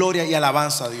 gloria y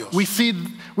alabanza a Dios. We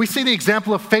see the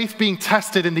example of faith being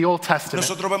tested in the Old Testament.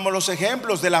 Nosotros vemos los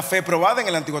ejemplos de la fe probada en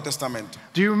el Antiguo Testamento.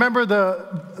 Do you remember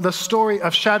the story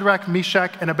of Shadrach,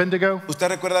 Meshach, and Abednego? ¿Usted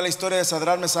recuerda la historia de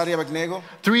Sadrach, Mesach y Abednego?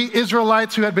 3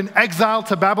 Israelites who had been exiled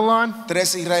to Babylon.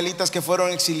 3 israelitas que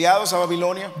fueron exiliados a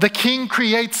Babilonia. The king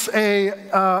creates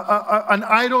an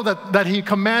idol that he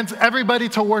commands everybody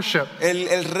to worship.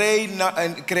 El rey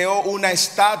creó una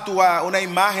estatua, una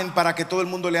imagen para que todo el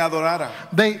mundo le adorara.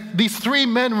 These 3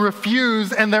 men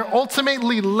refuse, and they're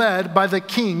ultimately led by the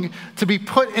king to be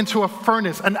put into a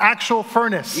furnace, an actual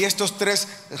furnace. Y estos 3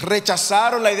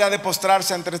 rechazaron la idea de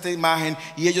postrarse ante esta imagen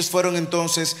y ellos fueron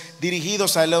entonces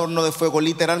dirigidos al horno de fuego,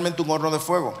 literalmente un horno de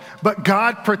fuego. But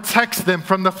God protects them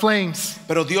from the flames.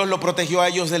 Pero Dios lo protegió a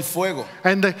ellos del fuego.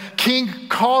 And the king king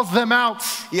calls them out.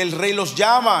 Y el rey los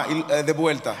llama de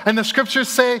vuelta. And the scriptures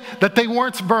say that they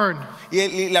weren't burned.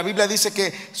 Y la Biblia dice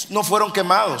que no fueron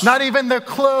quemados. Not even their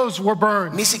clothes were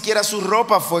burned. Ni siquiera su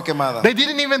ropa fue quemada. They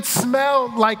didn't even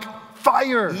smell like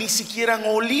fire. Ni siquiera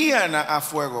olían a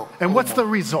fuego. And what's the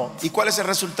result? ¿Y cuál es el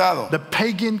resultado? The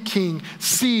pagan king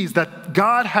sees that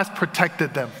God has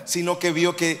protected them. Sino que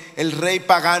vio que el rey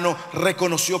pagano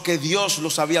reconoció que Dios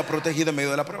los había protegido en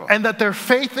medio de la prueba. And that their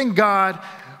faith in God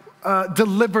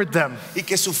delivered them. Y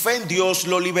que su fe en Dios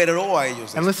lo liberó a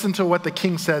ellos. And listen to what the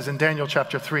king says in Daniel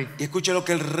chapter 3. Y escuche lo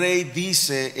que el rey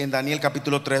dice en Daniel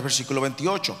capítulo 3 versículo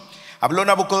 28. Habló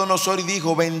Nabucodonosor y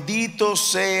dijo: bendito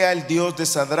sea el Dios de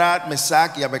Sadrach,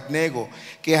 Mesach y Abednego,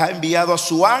 que ha enviado a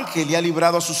su ángel y ha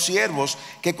librado a sus siervos,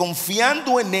 que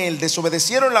confiando en él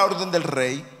desobedecieron la orden del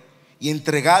rey y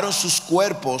entregaron sus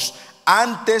cuerpos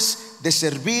antes de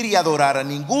servir y adorar a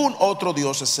ningún otro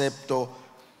Dios excepto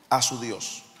a su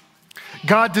Dios.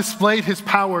 God displayed his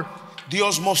power.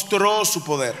 Dios mostró su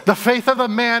poder. The faith of the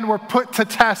man were put to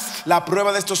test. La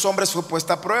prueba de estos hombres fue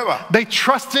puesta a prueba. They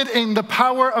trusted in the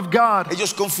power of God.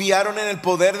 Ellos confiaron en el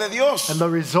poder de Dios. And the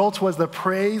result was the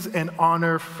praise and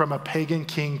honor from a pagan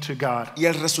king to God. Y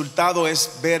el resultado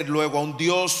es ver luego a un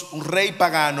Dios, un rey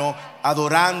pagano,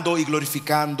 adorando y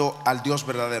glorificando al Dios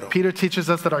verdadero. Peter teaches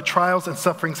us that our trials and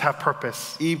sufferings have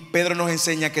purpose. Y Pedro nos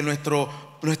enseña que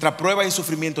nuestra prueba y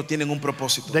sufrimiento tienen un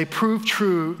propósito. They prove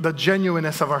true the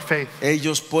genuineness of our faith.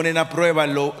 Ellos ponen a prueba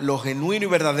lo genuino y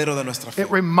verdadero de nuestra fe.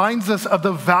 It reminds us of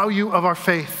the value of our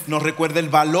faith. Nos recuerda el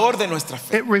valor de nuestra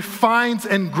fe. It refines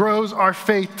and grows our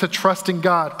faith to trust in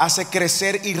God. Hace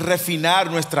crecer y refinar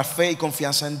nuestra fe y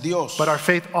confianza en Dios. But our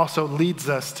faith also leads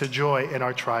us to joy in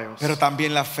our trials. Pero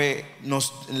también la fe,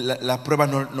 las pruebas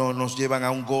nos llevan a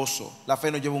un gozo. La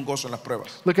fe nos lleva a un gozo en las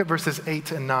pruebas. Look at verses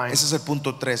 8 and 9. Ese es el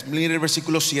punto 3. Mire el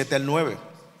versículo 7 al 9.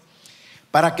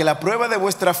 Para que la prueba de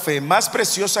vuestra fe, más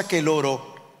preciosa que el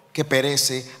oro que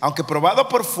perece, aunque probado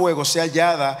por fuego, sea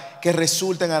hallada, que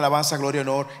resulte en alabanza, gloria y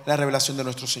honor, la revelación de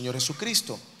nuestro Señor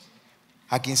Jesucristo,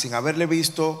 a quien sin haberle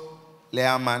visto le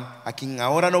aman, a quien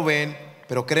ahora no ven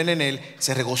pero creen en él,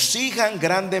 se regocijan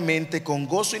grandemente con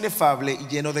gozo inefable y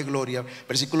lleno de gloria.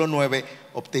 Versículo 9,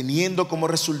 obteniendo como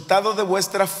resultado de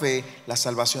vuestra fe la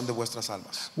salvación de vuestras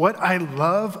almas. What I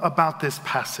love about this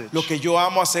passage Lo que yo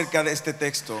amo acerca de este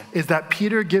texto is that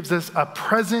Peter gives us a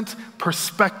present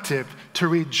perspective to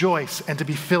rejoice and to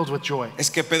be filled with joy. es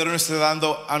que Pedro nos está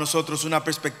dando a nosotros una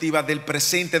perspectiva del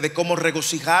presente, de cómo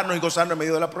regocijarnos y gozarnos en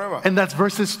medio de la prueba. And that's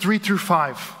verses 3 through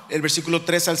 5. El versículo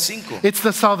 3 al 5 It's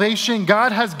the salvation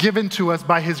God has given to us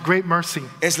by his great mercy.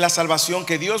 es la salvación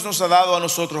que Dios nos ha dado a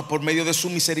nosotros por medio de su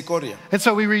misericordia. And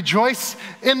so we rejoice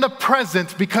in the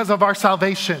present because of our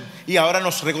salvation. Y ahora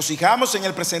nos regocijamos en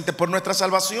el presente por nuestra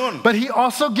salvación. But he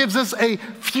also gives us a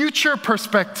future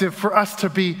perspective for us to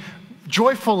be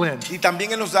joyful in. Y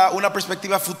también Él nos da una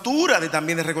perspectiva futura de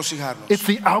también de regocijarnos. It's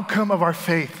the outcome of our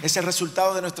faith. Es el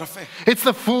resultado de nuestra fe. It's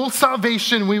the full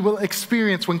salvation we will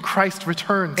experience when Christ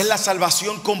returns. Es la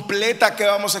salvación completa que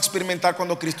vamos a experimentar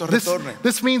cuando Cristo retorne.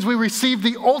 This means we receive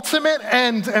the ultimate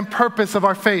end and purpose of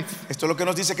our faith. Esto es lo que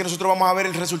nos dice que nosotros vamos a ver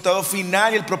el resultado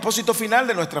final y el propósito final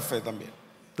de nuestra fe también.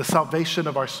 The salvation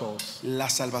of our souls. La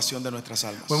salvación de nuestras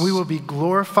almas. When we will be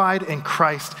glorified in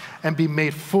Christ and be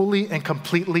made fully and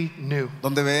completely new.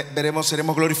 Donde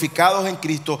seremos glorificados en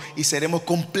Cristo y seremos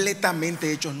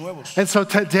completamente hechos nuevos. And so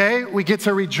today we get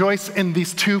to rejoice in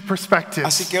these two perspectives.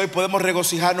 Así que hoy podemos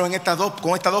regocijarnos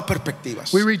con estas dos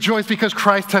perspectivas. We rejoice because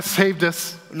Christ has saved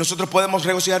us. Nosotros podemos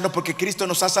regocijarnos porque Cristo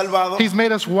nos ha salvado. He's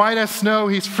made us white as snow.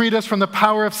 He's freed us from the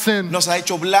power of sin. Nos ha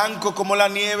hecho blanco como la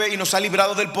nieve y nos ha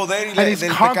librado del poder y And he's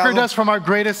del conquered pecado. us from our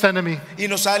greatest enemy. Y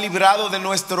nos ha librado de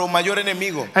nuestro mayor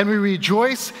enemigo. And we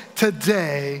rejoice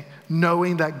today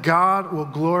knowing that God will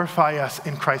glorify us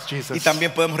in Christ Jesus. Y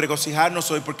también podemos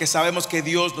regocijarnos hoy porque sabemos que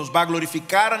Dios nos va a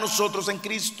glorificar a nosotros en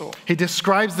Cristo. He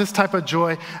describes this type of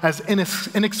joy as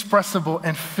inexpressible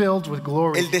and filled with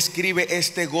glory. Él describe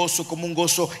este gozo como un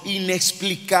gozo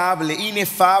inexplicable,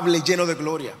 inefable, lleno de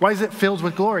gloria. Why is it filled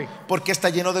with glory? ¿Por qué está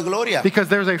lleno de gloria? Because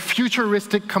there's a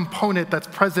futuristic component that's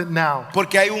present now.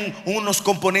 Porque hay unos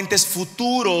componentes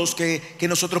futuros que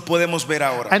nosotros podemos ver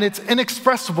ahora. And it's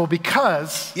inexpressible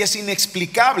because Y es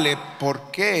inexplicable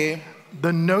porque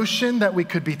the notion that we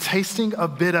could be tasting a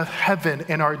bit of heaven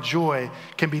in our joy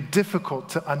can be difficult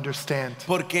to understand.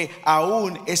 Porque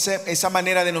aún esa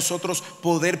manera de nosotros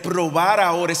poder probar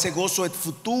ahora ese gozo del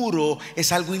futuro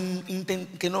es algo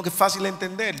que no es fácil de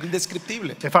entender,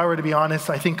 indescriptible. If I were to be honest,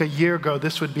 I think a year ago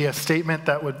this would be a statement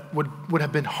that would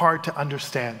have been hard to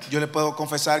understand. Yo le puedo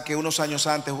confesar que unos años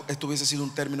antes esto hubiese sido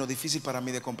un término difícil para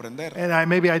mí de comprender. And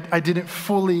I didn't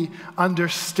fully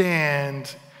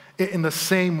understand it in the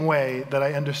same way that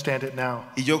I understand it now.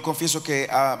 Y yo confieso que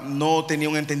no tenía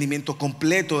un entendimiento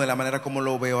completo de la manera como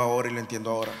lo veo ahora y lo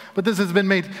entiendo ahora. But this has been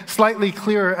made slightly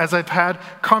clearer as I've had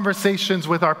conversations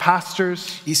with our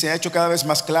pastors. Y se ha hecho cada vez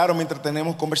más claro mientras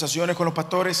tenemos conversaciones con los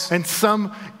pastores. And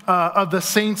some of the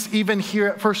saints, even here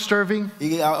at First Serving.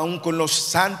 Y aún con los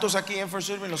santos aquí en First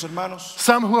Serving, los hermanos.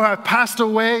 Some who have passed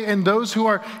away and those who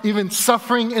are even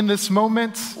suffering in this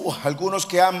moment. Algunos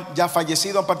que han ya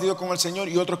fallecido han partido con el Señor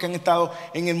y otros que han estado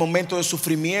en el momento de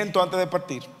sufrimiento antes de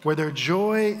partir. Where their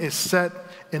joy is set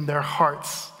in their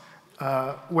hearts.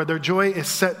 Where their joy is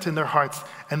set in their hearts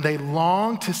and they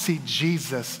long to see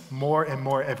Jesus more and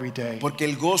more every day. Porque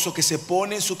el gozo que se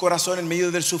pone en su corazón en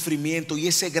medio del sufrimiento y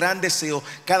ese gran deseo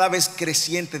cada vez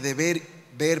creciente de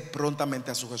ver prontamente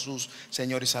a su Jesús,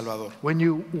 Señor y Salvador. When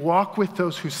you walk with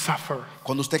those who suffer,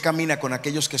 cuando usted camina con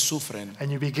aquellos que sufren, and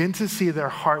you begin to see their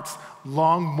hearts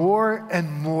long more and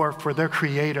more for their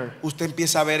Creator, usted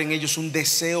empieza a ver en ellos un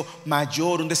deseo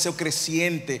mayor, un deseo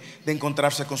creciente de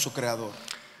encontrarse con su Creador.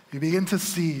 you begin to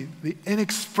see the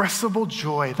inexpressible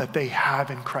joy that they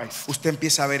have in Christ. Usted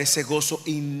empieza a ver ese gozo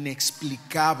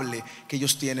inexplicable que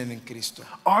ellos tienen en Cristo.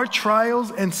 Our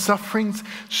trials and sufferings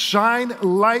shine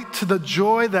light to the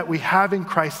joy that we have in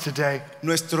Christ today.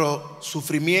 Nuestro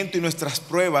sufrimiento y nuestras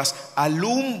pruebas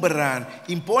alumbran,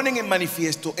 imponen en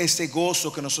manifiesto ese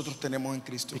gozo que nosotros tenemos en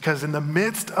Cristo. Because in the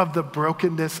midst of the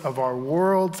brokenness of our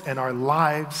worlds and our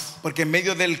lives, porque en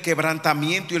medio del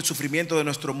quebrantamiento y el sufrimiento de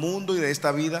nuestro mundo y de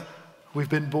esta vida, we've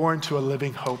been born to a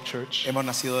living hope, church. hemos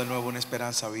nacido de nuevo una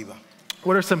esperanza viva.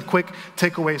 What are some quick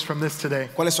takeaways from this today?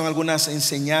 ¿Cuáles son algunas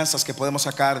enseñanzas que podemos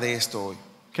sacar de esto hoy?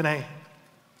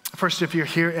 First, if you're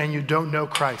here and you don't know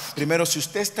Christ, Primero, si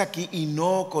usted está aquí y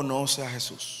no conoce a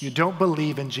Jesús, you don't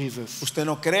believe in Jesus, usted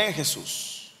no cree en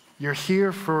Jesús, you're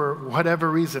here for whatever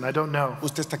reason, I don't know.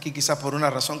 usted está aquí quizás por una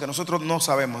razón que nosotros no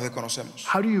sabemos, desconocemos.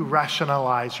 How do you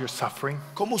rationalize your suffering?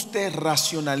 ¿Cómo usted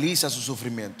racionaliza su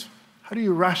sufrimiento? How do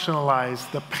you rationalize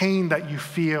the pain that you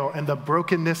feel and the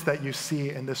brokenness that you see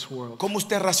in this world? ¿Cómo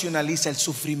usted racionaliza el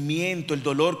sufrimiento, el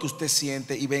dolor que usted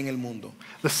siente y ve en el mundo?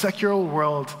 The secular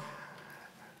world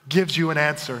gives you an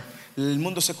answer. El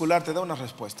mundo secular te da una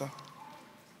respuesta.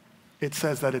 It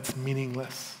says that it's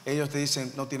meaningless. Ellos te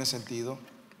dicen no tiene sentido.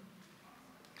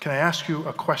 Can I ask you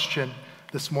a question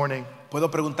this morning?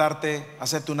 Puedo preguntarte,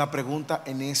 hacerte una pregunta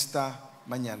en esta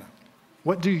mañana.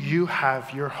 What do you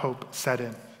have your hope set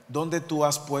in? ¿Dónde tú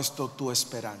has puesto tu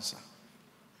esperanza?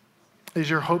 Is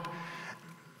your hope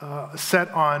set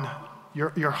on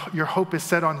your hope is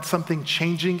set on something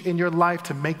changing in your life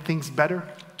to make things better?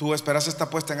 ¿Tu esperanza está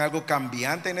puesta en algo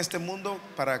cambiante en este mundo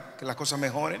para que las cosas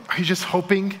mejoren? Are you just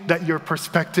hoping that your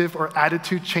perspective or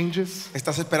attitude changes?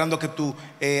 ¿Estás esperando que tu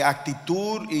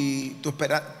actitud y tu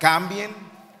cambien?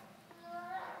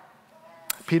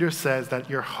 Peter says that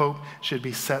your hope should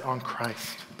be set on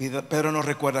Christ. Pedro nos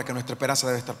recuerda que nuestra esperanza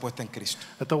debe estar puesta en Cristo.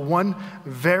 That the one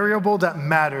variable that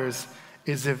matters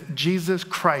is if Jesus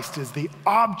Christ is the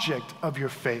object of your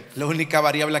faith. La única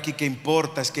variable aquí que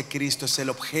importa es que Cristo es el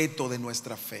objeto de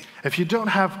nuestra fe. If you don't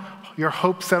have your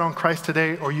hope set on Christ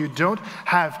today, or you don't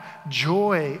have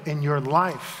joy in your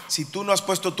life, si tú no has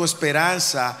puesto tu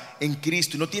esperanza en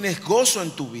Cristo y no tienes gozo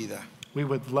en tu vida, we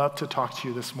would love to talk to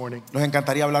you this morning. nos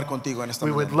encantaría hablar contigo en esta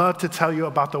We would mañana. love to tell you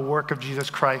about the work of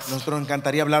Jesus Christ, Nos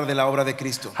encantaría hablar de la obra de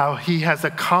Cristo. how he has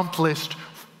accomplished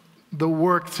the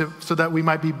work so that we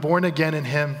might be born again in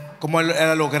him, Cómo él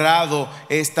ha logrado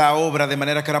esta obra de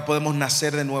manera que ahora podemos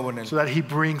nacer de nuevo en él. so that he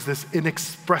brings this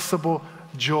inexpressible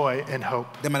joy and hope.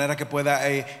 De manera que pueda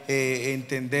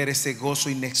entender ese gozo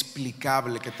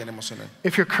inexplicable que tenemos en él.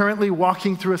 If you're currently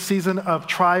walking through a season of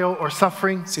trial or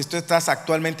suffering, Si tú estás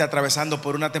actualmente atravesando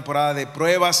por una temporada de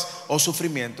pruebas o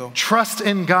sufrimiento, trust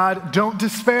in God, don't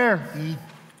despair.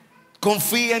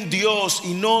 confía en Dios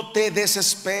y no te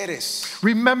desesperes.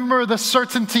 Remember the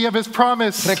certainty of his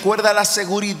promise. Recuerda la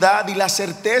seguridad y la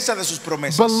certeza de sus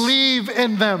promesas. Believe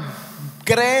in them,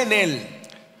 Cree en él,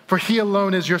 for he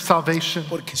alone is your salvation.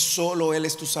 porque solo él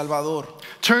es tu Salvador.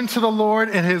 Turn to the Lord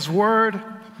in his word.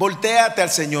 Voltéate al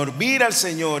Señor, mira al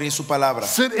Señor y su palabra.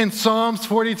 Sit in Psalms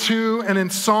 42 and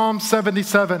in Psalm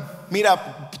 77.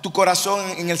 mira tu corazón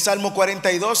en el Salmo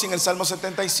 42 y en el Salmo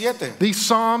 77. These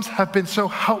Psalms have been so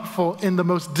helpful in the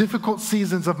most difficult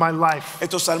seasons of my life.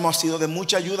 Estos salmos han sido de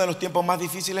mucha ayuda en los tiempos más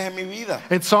difíciles en mi vida.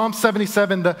 In Psalm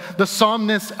 77, the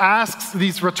psalmist asks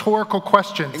these rhetorical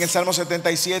questions. En el Salmo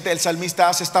 77 el salmista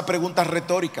hace esta pregunta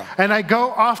retórica. And I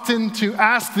go often to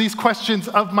ask these questions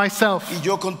of myself. Y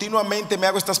yo continuamente me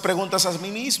hago estas preguntas a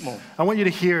mí mismo. I want you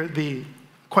to hear the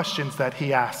questions that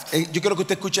he asks. Yo quiero que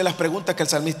usted escuche las preguntas que el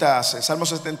salmista hace. Salmo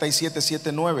 77,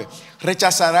 7, 9.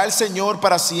 ¿Rechazará el Señor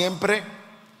para siempre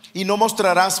y no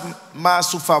mostrarás más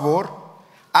su favor?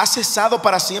 ¿Ha cesado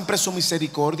para siempre su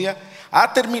misericordia?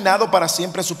 ¿Ha terminado para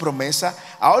siempre su promesa?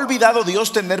 ¿Ha olvidado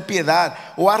Dios tener piedad?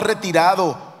 ¿O ha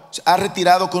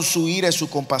retirado con su ira y su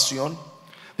compasión?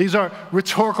 These are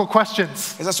rhetorical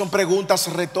questions Esas son preguntas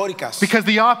retóricas. because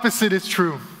the opposite is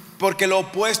true. Porque lo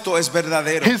opuesto es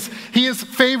verdadero. He is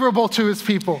favorable to his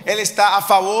people. Él está a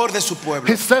favor de su pueblo.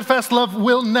 His steadfast love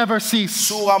will never cease.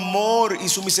 Su amor y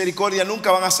su misericordia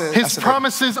nunca van a ceder. His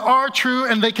promises are true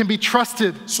and they can be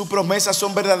trusted. Sus promesas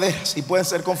son verdaderas y pueden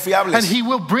ser confiables. And he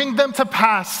will bring them to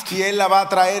pass. Y él la va a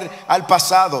traer al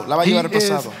pasado, la va a He llevar al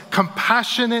is pasado.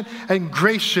 compassionate and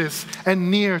gracious and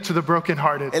near to the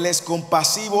brokenhearted. Él es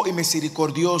compasivo y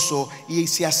misericordioso y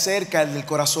se acerca al del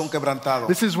corazón quebrantado.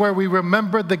 This is where we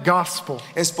remember the gospel.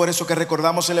 Es por eso que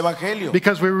recordamos el evangelio.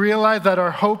 Because we realize that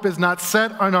our hope is not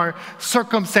set on our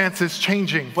circumstances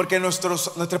changing, Porque nuestra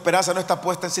esperanza no está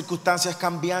puesta en circunstancias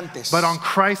cambiantes, but on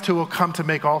Christ who will come to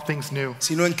make all things new.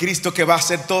 sino en Cristo que va a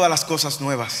hacer todas las cosas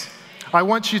nuevas. I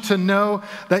want you to know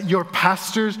that your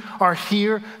pastors are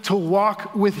here to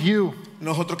walk with you.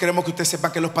 Nosotros queremos que usted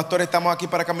sepa que los pastores estamos aquí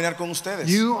para caminar con ustedes.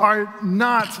 You are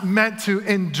not meant to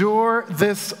endure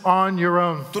this on your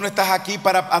own. Tú no estás aquí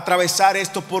para atravesar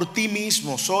esto por ti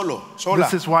mismo, sola.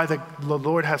 This is why the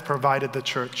Lord has provided the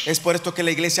church, Es por esto que la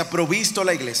iglesia ha provisto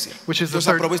la iglesia. which is Dios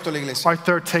ha provisto la iglesia. our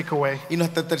third takeaway. Y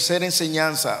nuestra tercera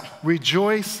enseñanza: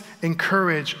 Rejoice,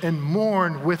 encourage, and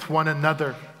mourn with one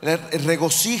another.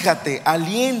 regocíjate,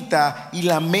 alienta y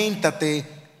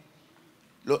lamentate.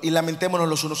 Y lamentémonos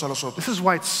los unos a los otros. This is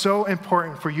why it's so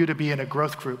important for you to be in a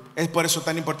growth group. Es por eso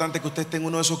tan importante que usted esté en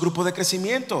uno de esos grupos de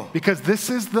crecimiento. Because this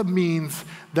is the means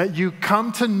that you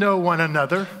come to know one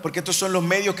another. Porque estos son los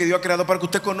medios que Dios ha creado para que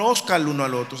usted conozca al uno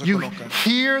al otro. Se You conozca.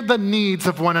 hear the needs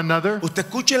of one another. Usted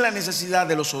escuche la necesidad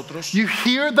de los otros. You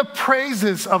hear the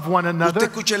praises of one Usted another.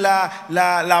 escuche la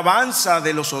alabanza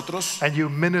de los otros. And you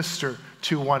minister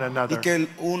to one Y another. que el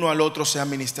uno al otro sea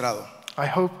ministrado. I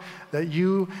hope that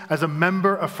you, as a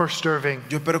member of First Serving,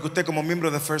 Yo espero que usted como miembro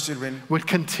de First Serving would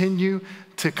continue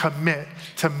to commit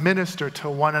to minister to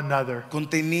one another.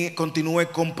 continúe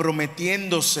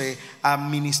comprometiéndose a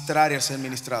ministrar y a ser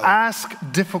ministrado. Ask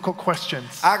difficult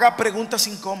questions. Haga preguntas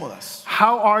incómodas.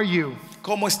 How are you?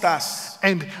 ¿Cómo estás?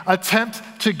 And attempt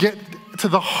to get to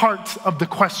the heart of the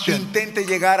question. Intente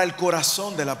llegar al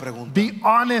corazón de la pregunta. Be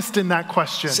honest in that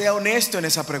question Sea honesto en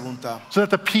esa pregunta. so that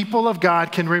the people of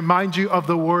God can remind you of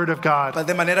the Word of God.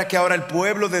 De manera que ahora el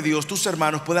pueblo de Dios, tus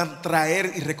hermanos, puedan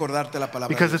traer y recordarte la palabra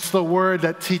de Because Dios. it's the Word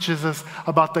that teaches us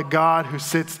about the God who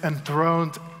sits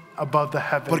enthroned above the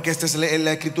heavens. Porque esta es la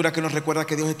escritura que nos recuerda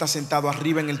que Dios está sentado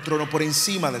arriba en el trono por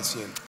encima del cielo.